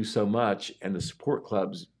only do so much, and the support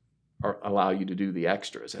clubs allow you to do the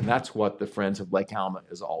extras. And that's what the Friends of Lake Alma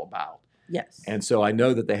is all about. Yes. And so I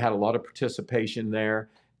know that they had a lot of participation there,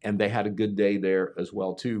 and they had a good day there as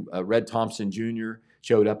well, too. Red Thompson Jr.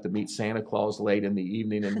 showed up to meet Santa Claus late in the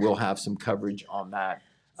evening, and we'll have some coverage on that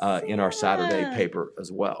in our Saturday paper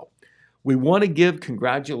as well. We want to give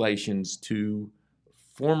congratulations to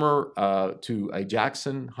a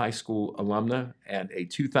Jackson High School alumna and a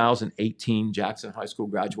 2018 Jackson High School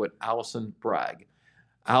graduate, Allison Bragg.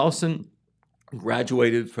 Allison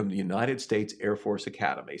graduated from the United States Air Force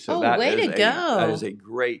Academy. So that is a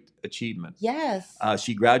great achievement. Yes.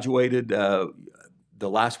 She graduated the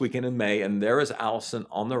last weekend in May, and there is Allison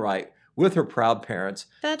on the right with her proud parents,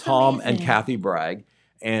 Tom and Kathy Bragg.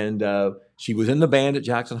 And she was in the band at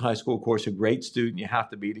Jackson High School. Of course, a great student you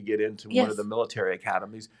have to be to get into one of the military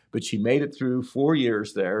academies. But she made it through 4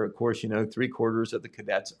 years there. Of course, 3/4 of the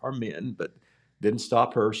cadets are men, but didn't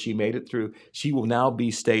stop her. She made it through. She will now be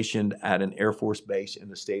stationed at an Air Force base in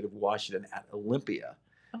the state of Washington at Olympia.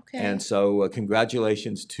 Okay. And so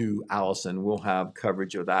congratulations to Allison. We'll have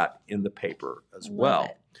coverage of that in the paper as well.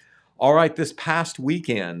 All right, this past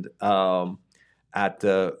weekend,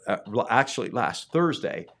 actually last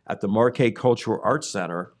Thursday at the Marquet Cultural Arts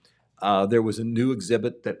Center, there was a new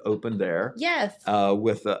exhibit that opened there. Yes.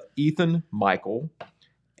 With Ethan Michael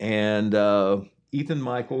and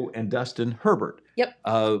Dustin Herbert. Yep.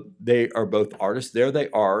 They are both artists. There they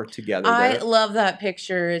are together. I love that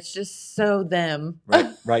picture. It's just so them.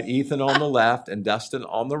 Right. Ethan on the left and Dustin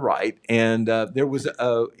on the right. And there was,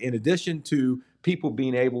 in addition to people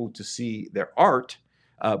being able to see their art,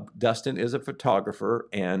 Dustin is a photographer,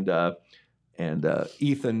 and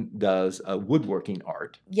Ethan does woodworking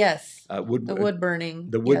art. Yes. The wood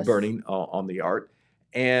burning. The wood burning on the art.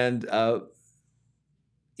 And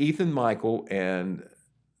Ethan Michael and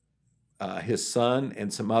his son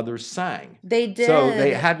and some others sang. They did. So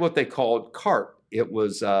they had what they called CART. It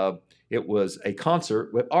was a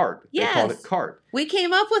concert with art. Yes. They called it CART. We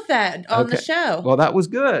came up with that on the show. Well, that was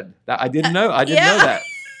good. I didn't know. I didn't know that.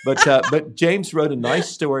 But James wrote a nice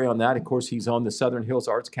story on that. Of course, he's on the Southern Hills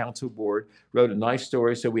Arts Council board. Wrote a nice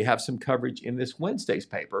story, so we have some coverage in this Wednesday's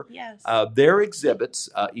paper. Yes. Their exhibits,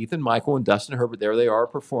 Ethan Michael and Dustin Herbert, there they are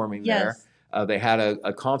performing there. They had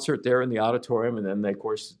a concert there in the auditorium, and then,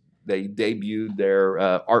 they debuted their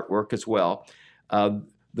artwork as well.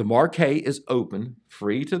 The Marquet is open,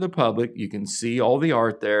 free to the public. You can see all the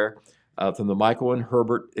art there from the Michael and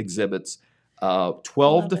Herbert exhibits. 12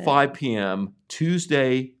 Love to it. 5 p.m.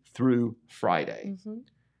 Tuesday through Friday.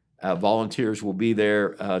 Volunteers will be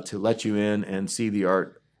there to let you in and see the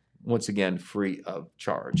art, once again, free of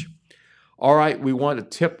charge. All right, we want to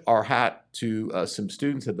tip our hat to some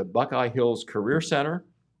students at the Buckeye Hills Career Center.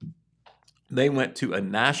 They went to a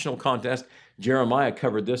national contest. Jeremiah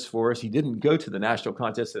covered this for us. He didn't go to the national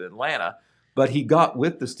contest in Atlanta, but he got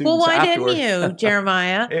with the students Well, why afterwards. didn't you,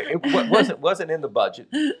 Jeremiah? it wasn't in the budget.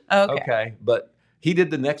 Okay. But he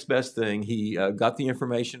did the next best thing. He got the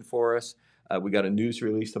information for us. We got a news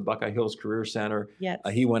release from Buckeye Hills Career Center. Yes.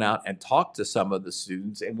 He went out and talked to some of the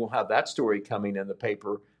students, and we'll have that story coming in the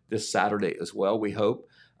paper this Saturday as well, we hope.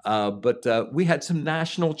 But we had some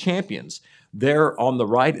national champions. There on the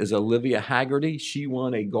right is Olivia Haggerty. She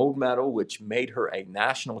won a gold medal, which made her a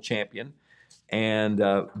national champion. And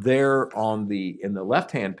there in the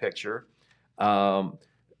left-hand picture,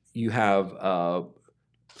 you have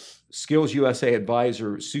Skills USA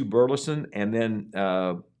advisor Sue Burleson, and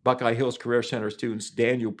then Buckeye Hills Career Center students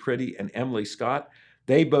Daniel Pretty and Emily Scott.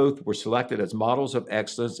 They both were selected as models of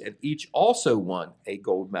excellence and each also won a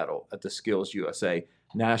gold medal at the Skills USA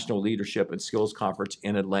National Leadership and Skills Conference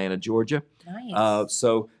in Atlanta, Georgia. Nice.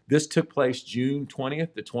 So this took place June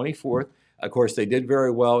 20th to 24th. Of course, they did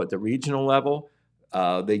very well at the regional level.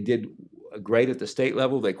 They did great at the state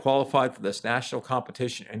level. They qualified for this national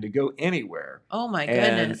competition, and to go anywhere Oh my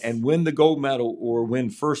goodness. and win the gold medal or win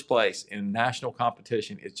first place in national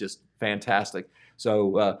competition is just fantastic.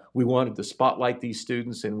 So we wanted to spotlight these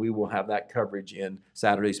students, and we will have that coverage in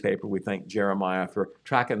Saturday's paper. We thank Jeremiah for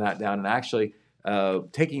tracking that down and actually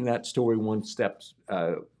taking that story one step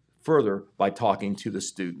further by talking to the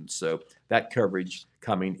students. So that coverage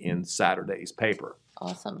coming in Saturday's paper.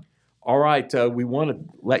 Awesome. All right, we want to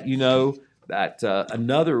let you know that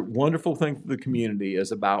another wonderful thing for the community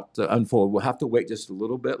is about to unfold. We'll have to wait just a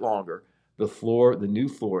little bit longer. The new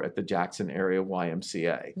floor at the Jackson Area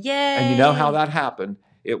YMCA. Yay. And you know how that happened.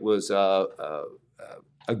 It was a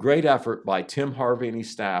great effort by Tim Harvey and his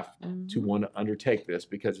staff to want to undertake this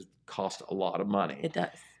because it cost a lot of money. It does.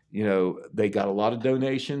 You know, they got a lot of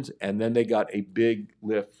donations, and then they got a big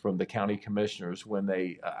lift from the county commissioners when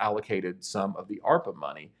they allocated some of the ARPA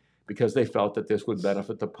money because they felt that this would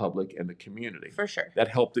benefit the public and the community. For sure. That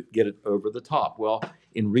helped it get it over the top. Well,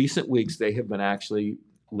 in recent weeks, they have been actually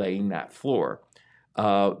laying that floor.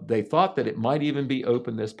 They thought that it might even be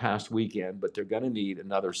open this past weekend, but they're going to need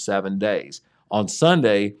another 7 days. On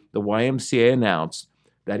Sunday, the YMCA announced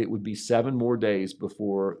that it would be 7 more days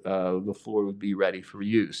before the floor would be ready for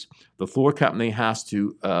use. The floor company has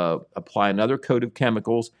to apply another coat of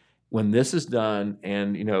chemicals. When this is done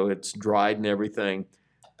and, you know, it's dried and everything,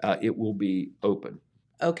 it will be open.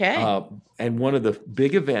 Okay. And one of the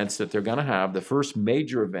big events that they're going to have, the first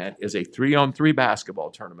major event, is a 3-on-3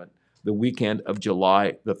 basketball tournament the weekend of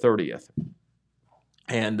July the 30th.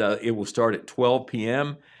 And it will start at 12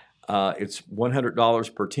 p.m. It's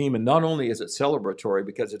 $100 per team. And not only is it celebratory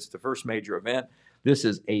because it's the first major event, this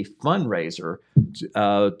is a fundraiser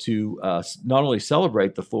to not only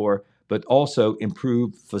celebrate the floor, but also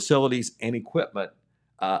improve facilities and equipment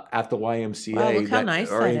at the YMCA Wow, look how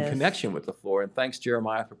nice are that in is. connection with the floor. And thanks,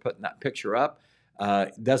 Jeremiah, for putting that picture up.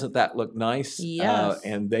 Doesn't that look nice? Yes.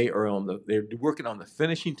 And they're working on the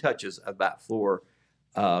finishing touches of that floor,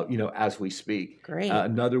 as we speak. Great.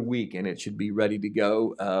 Another week, and it should be ready to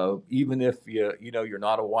go. Even if you're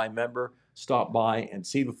not a Y member, stop by and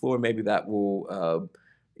see the floor. Maybe that will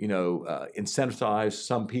incentivize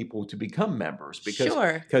some people to become members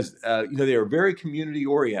because they are very community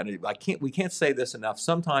oriented. We can't say this enough.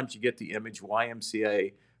 Sometimes you get the image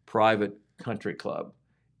YMCA private country club.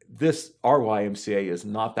 Our YMCA is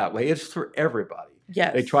not that way. It's for everybody.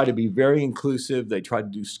 Yes. They try to be very inclusive. They try to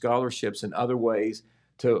do scholarships and other ways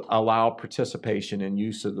to allow participation and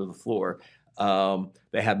use of the floor.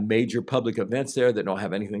 They have major public events there that don't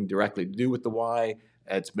have anything directly to do with the Y.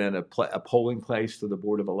 It's been a polling place for the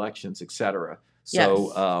Board of Elections, et cetera.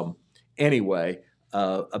 So anyway,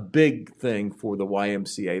 a big thing for the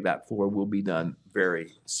YMCA. That floor will be done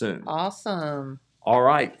very soon. Awesome. All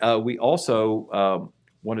right. We also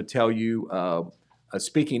want to tell you,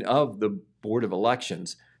 speaking of the Board of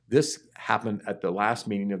Elections, this happened at the last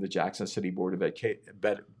meeting of the Jackson City Board of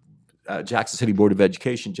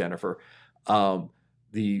Education, Jennifer.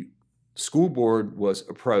 The school board was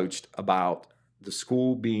approached about the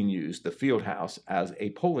school being used, the field house, as a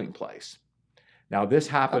polling place. Now, this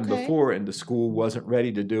happened before, and the school wasn't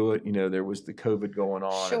ready to do it. There was the COVID going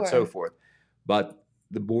on and so forth. But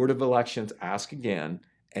the Board of Elections asked again,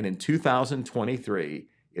 and in 2023,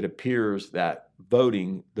 it appears that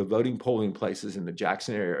the voting polling places in the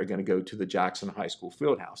Jackson area are going to go to the Jackson High School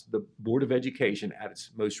Fieldhouse. The Board of Education, at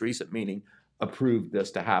its most recent meeting, approved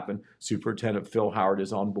this to happen. Superintendent Phil Howard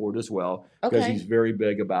is on board as well, because Okay. he's very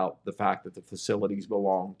big about the fact that the facilities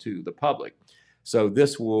belong to the public. So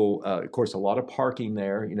this will, of course, a lot of parking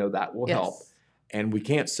there, that will help. Yes. And we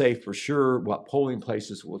can't say for sure what polling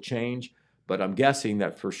places will change, but I'm guessing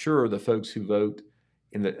that for sure the folks who vote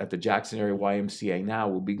at the Jackson area YMCA now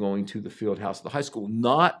will be going to the field house of the high school,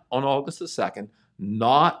 not on August the 2nd,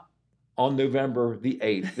 not on November the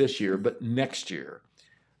 8th this year, but next year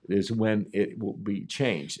is when it will be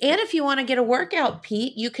changed. And if you want to get a workout,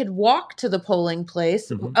 Pete, you could walk to the polling place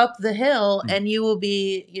Mhm. up the hill, and you will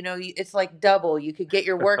be, it's like double. You could get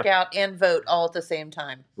your workout and vote all at the same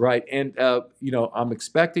time. Right. And, I'm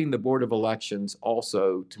expecting the Board of Elections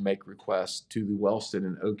also to make requests to the Wellston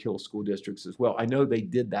and Oak Hill school districts as well. I know they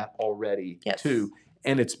did that already Yes. too,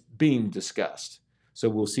 and it's being discussed. So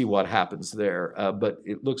we'll see what happens there. But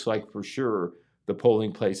it looks like for sure the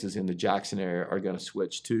polling places in the Jackson area are going to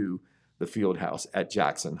switch to the field house at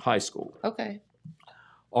Jackson High School. Okay.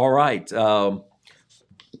 All right.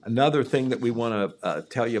 Another thing that we want to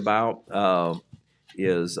tell you about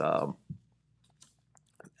is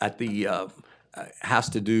has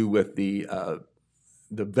to do with the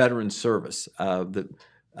veteran service.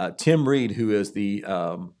 Tim Reed, who is the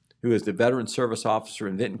veteran service officer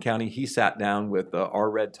in Vinton County, he sat down with R.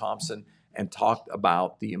 Red Thompson and talked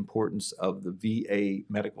about the importance of the VA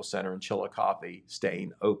Medical Center in Chillicothe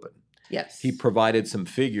staying open. Yes. He provided some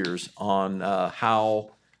figures on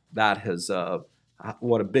how that has,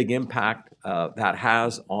 what a big impact that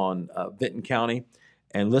has on Vinton County.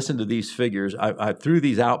 And listen to these figures. I threw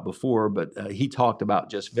these out before, but he talked about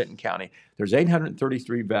just Vinton County. There's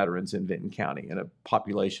 833 veterans in Vinton County and a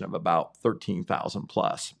population of about 13,000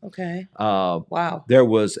 plus. Okay. Wow. There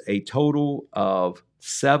was a total of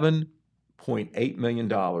 $7.8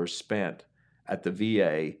 million spent at the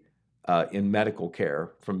VA in medical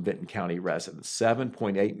care from Vinton County residents,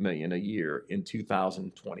 $7.8 million a year in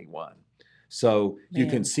 2021. So you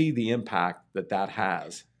can see the impact that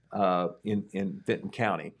has in Vinton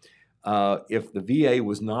County. If the VA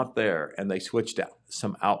was not there and they switched out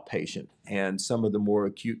some outpatient and some of the more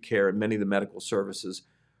acute care and many of the medical services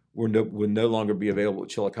would no longer be available at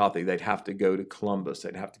Chillicothe, they'd have to go to Columbus,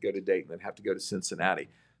 they'd have to go to Dayton, they'd have to go to Cincinnati.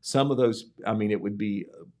 Some of those, it would be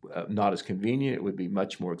not as convenient, it would be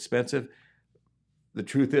much more expensive. The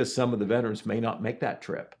truth is, some of the veterans may not make that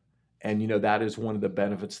trip. And, that is one of the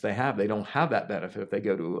benefits they have. They don't have that benefit if they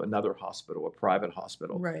go to another hospital, a private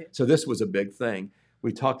hospital. Right. So this was a big thing.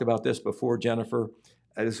 We talked about this before, Jennifer.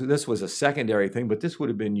 This was a secondary thing, but this would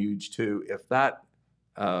have been huge too. If that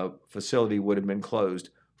facility would have been closed,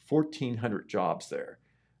 1,400 jobs there.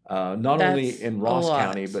 Not only in Ross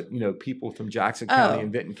County, but, people from Jackson County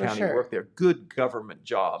and Vinton County work there. Good government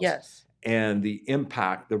jobs. Yes. And the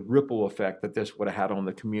impact, the ripple effect that this would have had on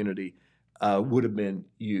the community would have been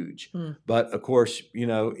huge. But of course,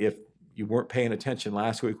 if you weren't paying attention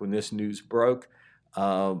last week when this news broke,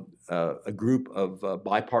 a group of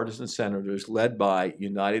bipartisan senators led by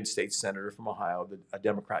United States Senator from Ohio, a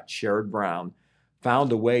Democrat, Sherrod Brown,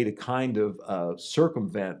 found a way to kind of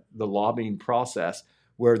circumvent the lobbying process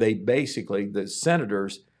where they basically, the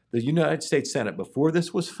United States Senate, before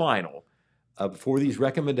this was final, before these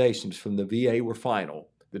recommendations from the VA were final,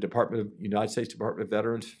 the United States Department of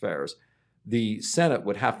Veterans Affairs, the Senate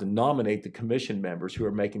would have to nominate the commission members who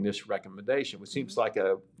are making this recommendation, which seems like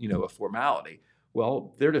a formality.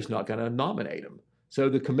 Well, they're just not going to nominate them. So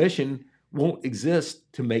the commission won't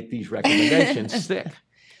exist to make these recommendations stick.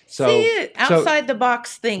 So outside the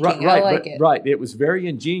box thinking. Right, I like it. Right. It was very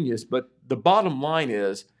ingenious, but the bottom line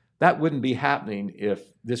is that wouldn't be happening if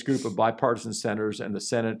this group of bipartisan senators and the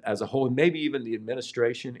Senate as a whole, and maybe even the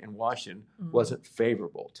administration in Washington, wasn't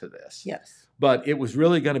favorable to this. Yes. But it was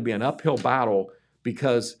really going to be an uphill battle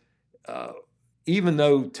because even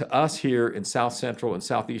though to us here in South Central and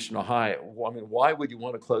Southeastern Ohio, why would you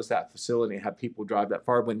want to close that facility and have people drive that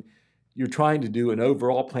far when you're trying to do an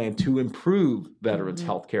overall plan to improve veterans'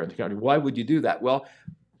 health care in the county? Why would you do that? Well,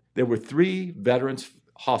 there were 3 veterans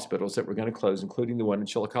hospitals that were going to close, including the one in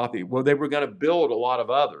Chillicothe. Well, they were going to build a lot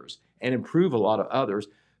of others and improve a lot of others.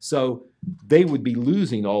 So they would be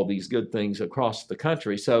losing all these good things across the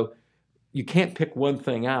country. So you can't pick one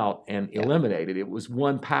thing out and eliminate it. It was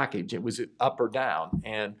one package. It was up or down.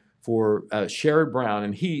 And for Sherrod Brown,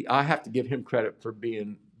 and I have to give him credit for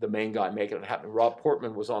being the main guy making it happen. Rob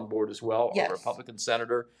Portman was on board as well, a Republican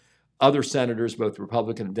senator. Other senators, both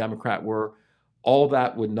Republican and Democrat, were. all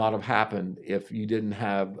that would not have happened if you didn't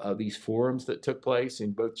have these forums that took place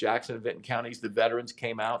in both Jackson and Vinton counties. The veterans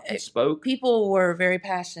came out and spoke. People were very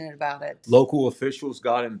passionate about it. Local officials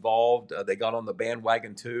got involved. They got on the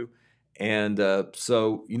bandwagon too. And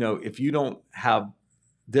so, if you don't have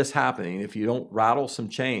this happening, if you don't rattle some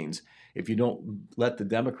chains, if you don't let the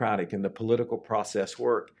democratic and the political process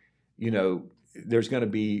work, there's going to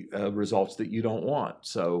be results that you don't want.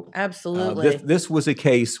 So absolutely, this was a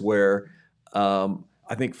case where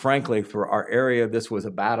I think, frankly, for our area, this was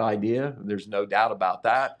a bad idea. There's no doubt about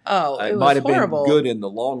that. Oh, it might was have horrible. been good in the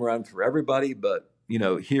long run for everybody, but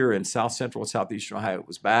here in South Central and Southeastern Ohio, it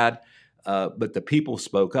was bad. But the people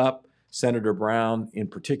spoke up. Senator Brown, in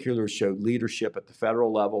particular, showed leadership at the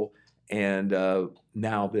federal level, and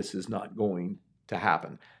now this is not going to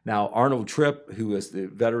happen. Now, Arnold Tripp, who is the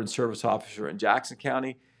Veteran Service Officer in Jackson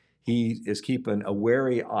County, he is keeping a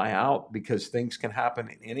wary eye out because things can happen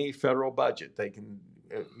in any federal budget. They can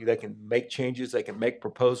make changes, they can make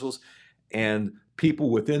proposals, and people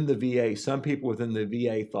within the VA, some people within the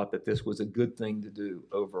VA thought that this was a good thing to do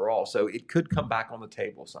overall. So it could come back on the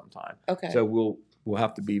table sometime. Okay. So we'll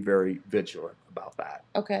have to be very vigilant about that.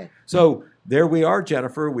 Okay. So there we are,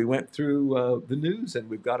 Jennifer. We went through the news, and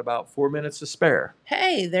we've got about 4 minutes to spare.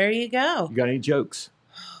 Hey, there you go. You got any jokes?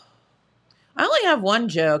 I only have one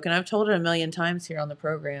joke, and I've told it a million times here on the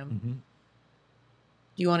program. Mm-hmm. Do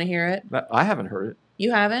you want to hear it? I haven't heard it.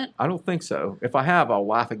 You haven't? I don't think so. If I have, I'll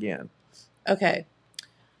laugh again. Okay.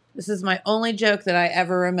 This is my only joke that I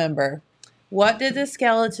ever remember. What did the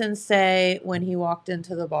skeleton say when he walked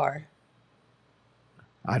into the bar?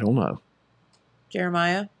 I don't know.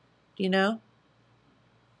 Jeremiah, do you know?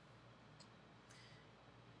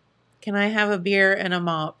 Can I have a beer and a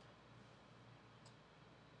mop?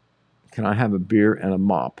 Can I have a beer and a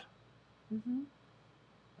mop? Mm-hmm.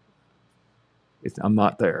 I'm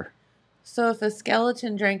not there. So if a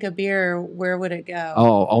skeleton drank a beer, where would it go?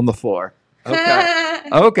 Oh, on the floor. Okay.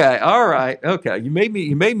 Okay. All right. Okay. You made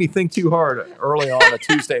me think too hard early on a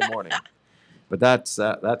Tuesday morning, but that's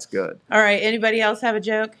good. All right. Anybody else have a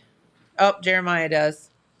joke? Oh, Jeremiah does.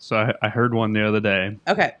 So I heard one the other day.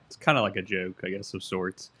 Okay. It's kind of like a joke, I guess, of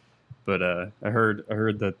sorts. But I heard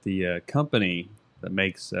that the company that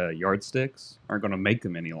makes yardsticks aren't going to make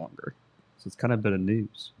them any longer. So it's kind of a bit of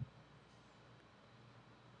news.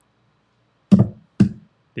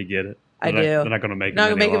 Do you get it? I do. They're not going to make Not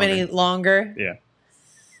them gonna any make longer. them any longer. Yeah.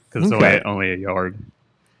 Because it's only a yard.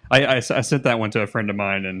 I sent that one to a friend of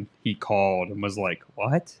mine, and he called and was like,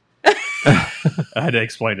 "What?" I had to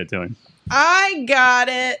explain it to him. I got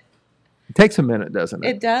it. It takes a minute, doesn't it?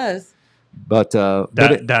 It does. But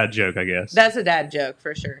dad joke, I guess. That's a dad joke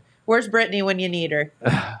for sure. Where's Brittany when you need her?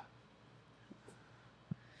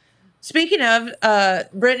 Speaking of,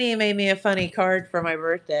 Brittany made me a funny card for my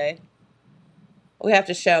birthday. We have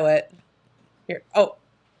to show it. Here. Oh,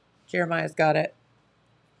 Jeremiah's got it.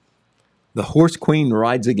 the Horse Queen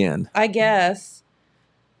rides again. I guess.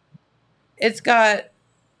 It's got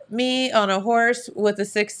me on a horse with a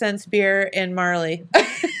 6 cents beer and Marley.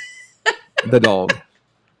 The dog.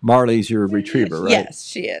 Marley's your retriever, right? Yes,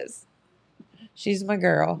 she is. She's my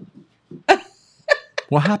girl.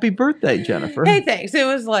 Well, happy birthday, Jennifer. Hey, thanks. It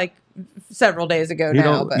was like several days ago You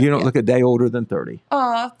now. don't, you don't look a day older than 30.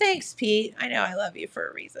 Aw, thanks, Pete. I know I love you for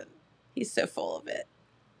a reason. He's so full of it.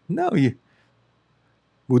 No,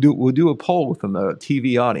 we'll do a poll with them, the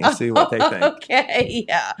TV audience, see what they think. Okay,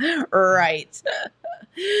 yeah, right.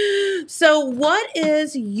 So what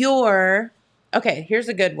is your... Okay, here's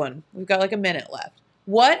a good one. We've got like a minute left.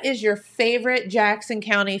 What is your favorite Jackson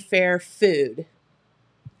County Fair food?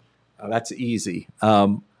 That's easy.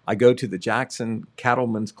 I go to the Jackson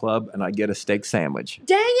Cattlemen's Club and I get a steak sandwich.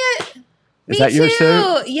 Dang it. Is that yours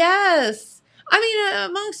too? Yes. I mean,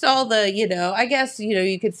 amongst all the, I guess,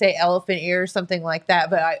 you could say elephant ear or something like that,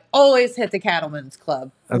 but I always hit the Cattlemen's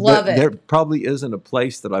Club. Love it. There probably isn't a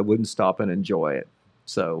place that I wouldn't stop and enjoy it.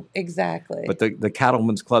 So Exactly. But the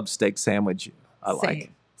Cattlemen's Club steak sandwich, I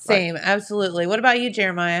like. Same, absolutely. What about you,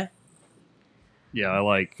 Jeremiah? Yeah, I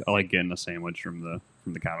like getting a sandwich from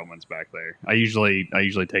the Cattlemen's back there. I usually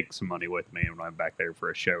take some money with me when I'm back there for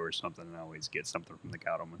a show or something, and I always get something from the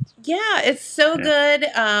Cattlemen's. Yeah, it's so good.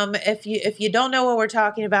 If you don't know what we're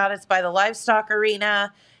talking about, it's by the Livestock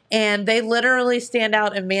Arena, and they literally stand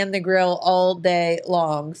out and man the grill all day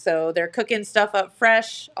long. So they're cooking stuff up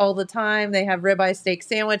fresh all the time. They have ribeye steak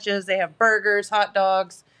sandwiches. They have burgers, hot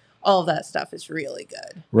dogs. All of that stuff is really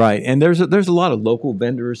good. Right, and there's a lot of local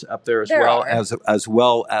vendors up there There well are. as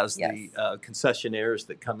well as Yes. the concessionaires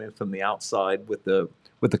that come in from the outside with the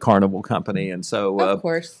carnival company, and so Of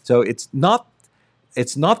course. so it's not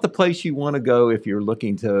it's not the place you want to go if you're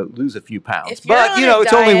looking to lose a few pounds. If you're But on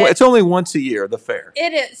a it's only once a year, the fair.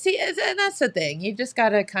 It is. See, and that's the thing. You just got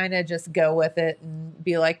to kind of just go with it and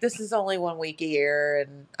be like, this is only 1 week a year,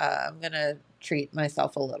 and I'm gonna treat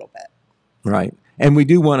myself a little bit. Right. And we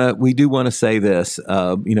do want to say this.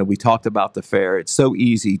 We talked about the fair. It's so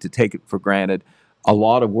easy to take it for granted. A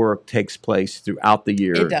lot of work takes place throughout the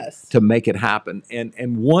year It does. to make it happen.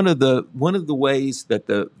 And one of the ways that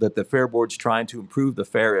the fair board's trying to improve the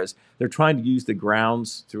fair is they're trying to use the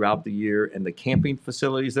grounds throughout the year and the camping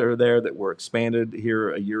facilities that are there that were expanded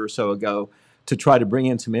here a year or so ago to try to bring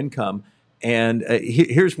in some income. And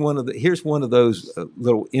here's one of those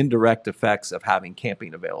little indirect effects of having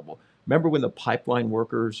camping available. Remember when the pipeline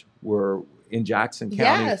workers were in Jackson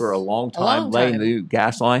County Yes, for a long a long time laying time. the new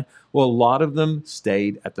gas line? Well, a lot of them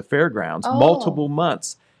stayed at the fairgrounds Oh. multiple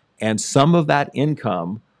months. And some of that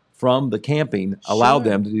income from the camping allowed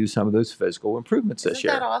Sure. them to do some of those physical improvements this Isn't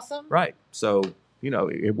year. that awesome? Right. So,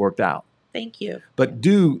 it worked out. Thank you. But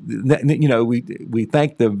we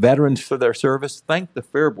thank the veterans for their service. Thank the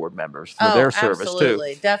fair board members for their service too.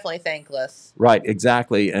 Absolutely. Definitely thankless. Right,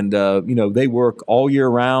 exactly. And, they work all year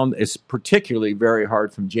round. It's particularly very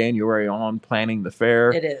hard from January on planning the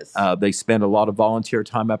fair. It is. They spend a lot of volunteer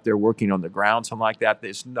time up there working on the ground, something like that.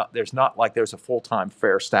 There's not like there's a full-time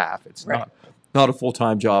fair staff. It's Right. not a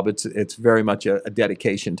full-time job. It's very much a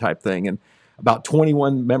dedication type thing. And about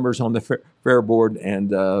 21 members on the fair board,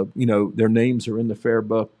 and, their names are in the fair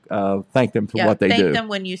book. Thank them for what they do. Thank them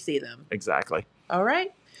when you see them. Exactly. All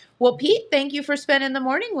right. Well, Pete, thank you for spending the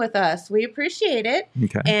morning with us. We appreciate it.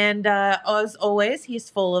 Okay. And as always,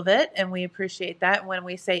 he's full of it, and we appreciate that. And when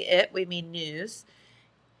we say it, we mean news.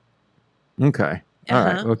 Okay. All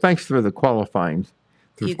right. Uh-huh. Well, thanks for the qualifying.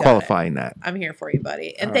 You got Qualifying that. I'm here for you,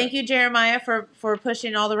 buddy. And All thank you, Jeremiah, for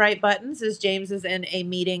pushing all the right buttons, as James is in a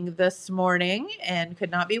meeting this morning and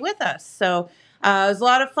could not be with us. So it was a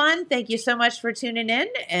lot of fun. Thank you so much for tuning in,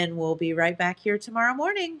 and we'll be right back here tomorrow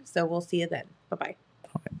morning. So we'll see you then. Bye-bye.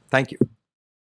 Thank you.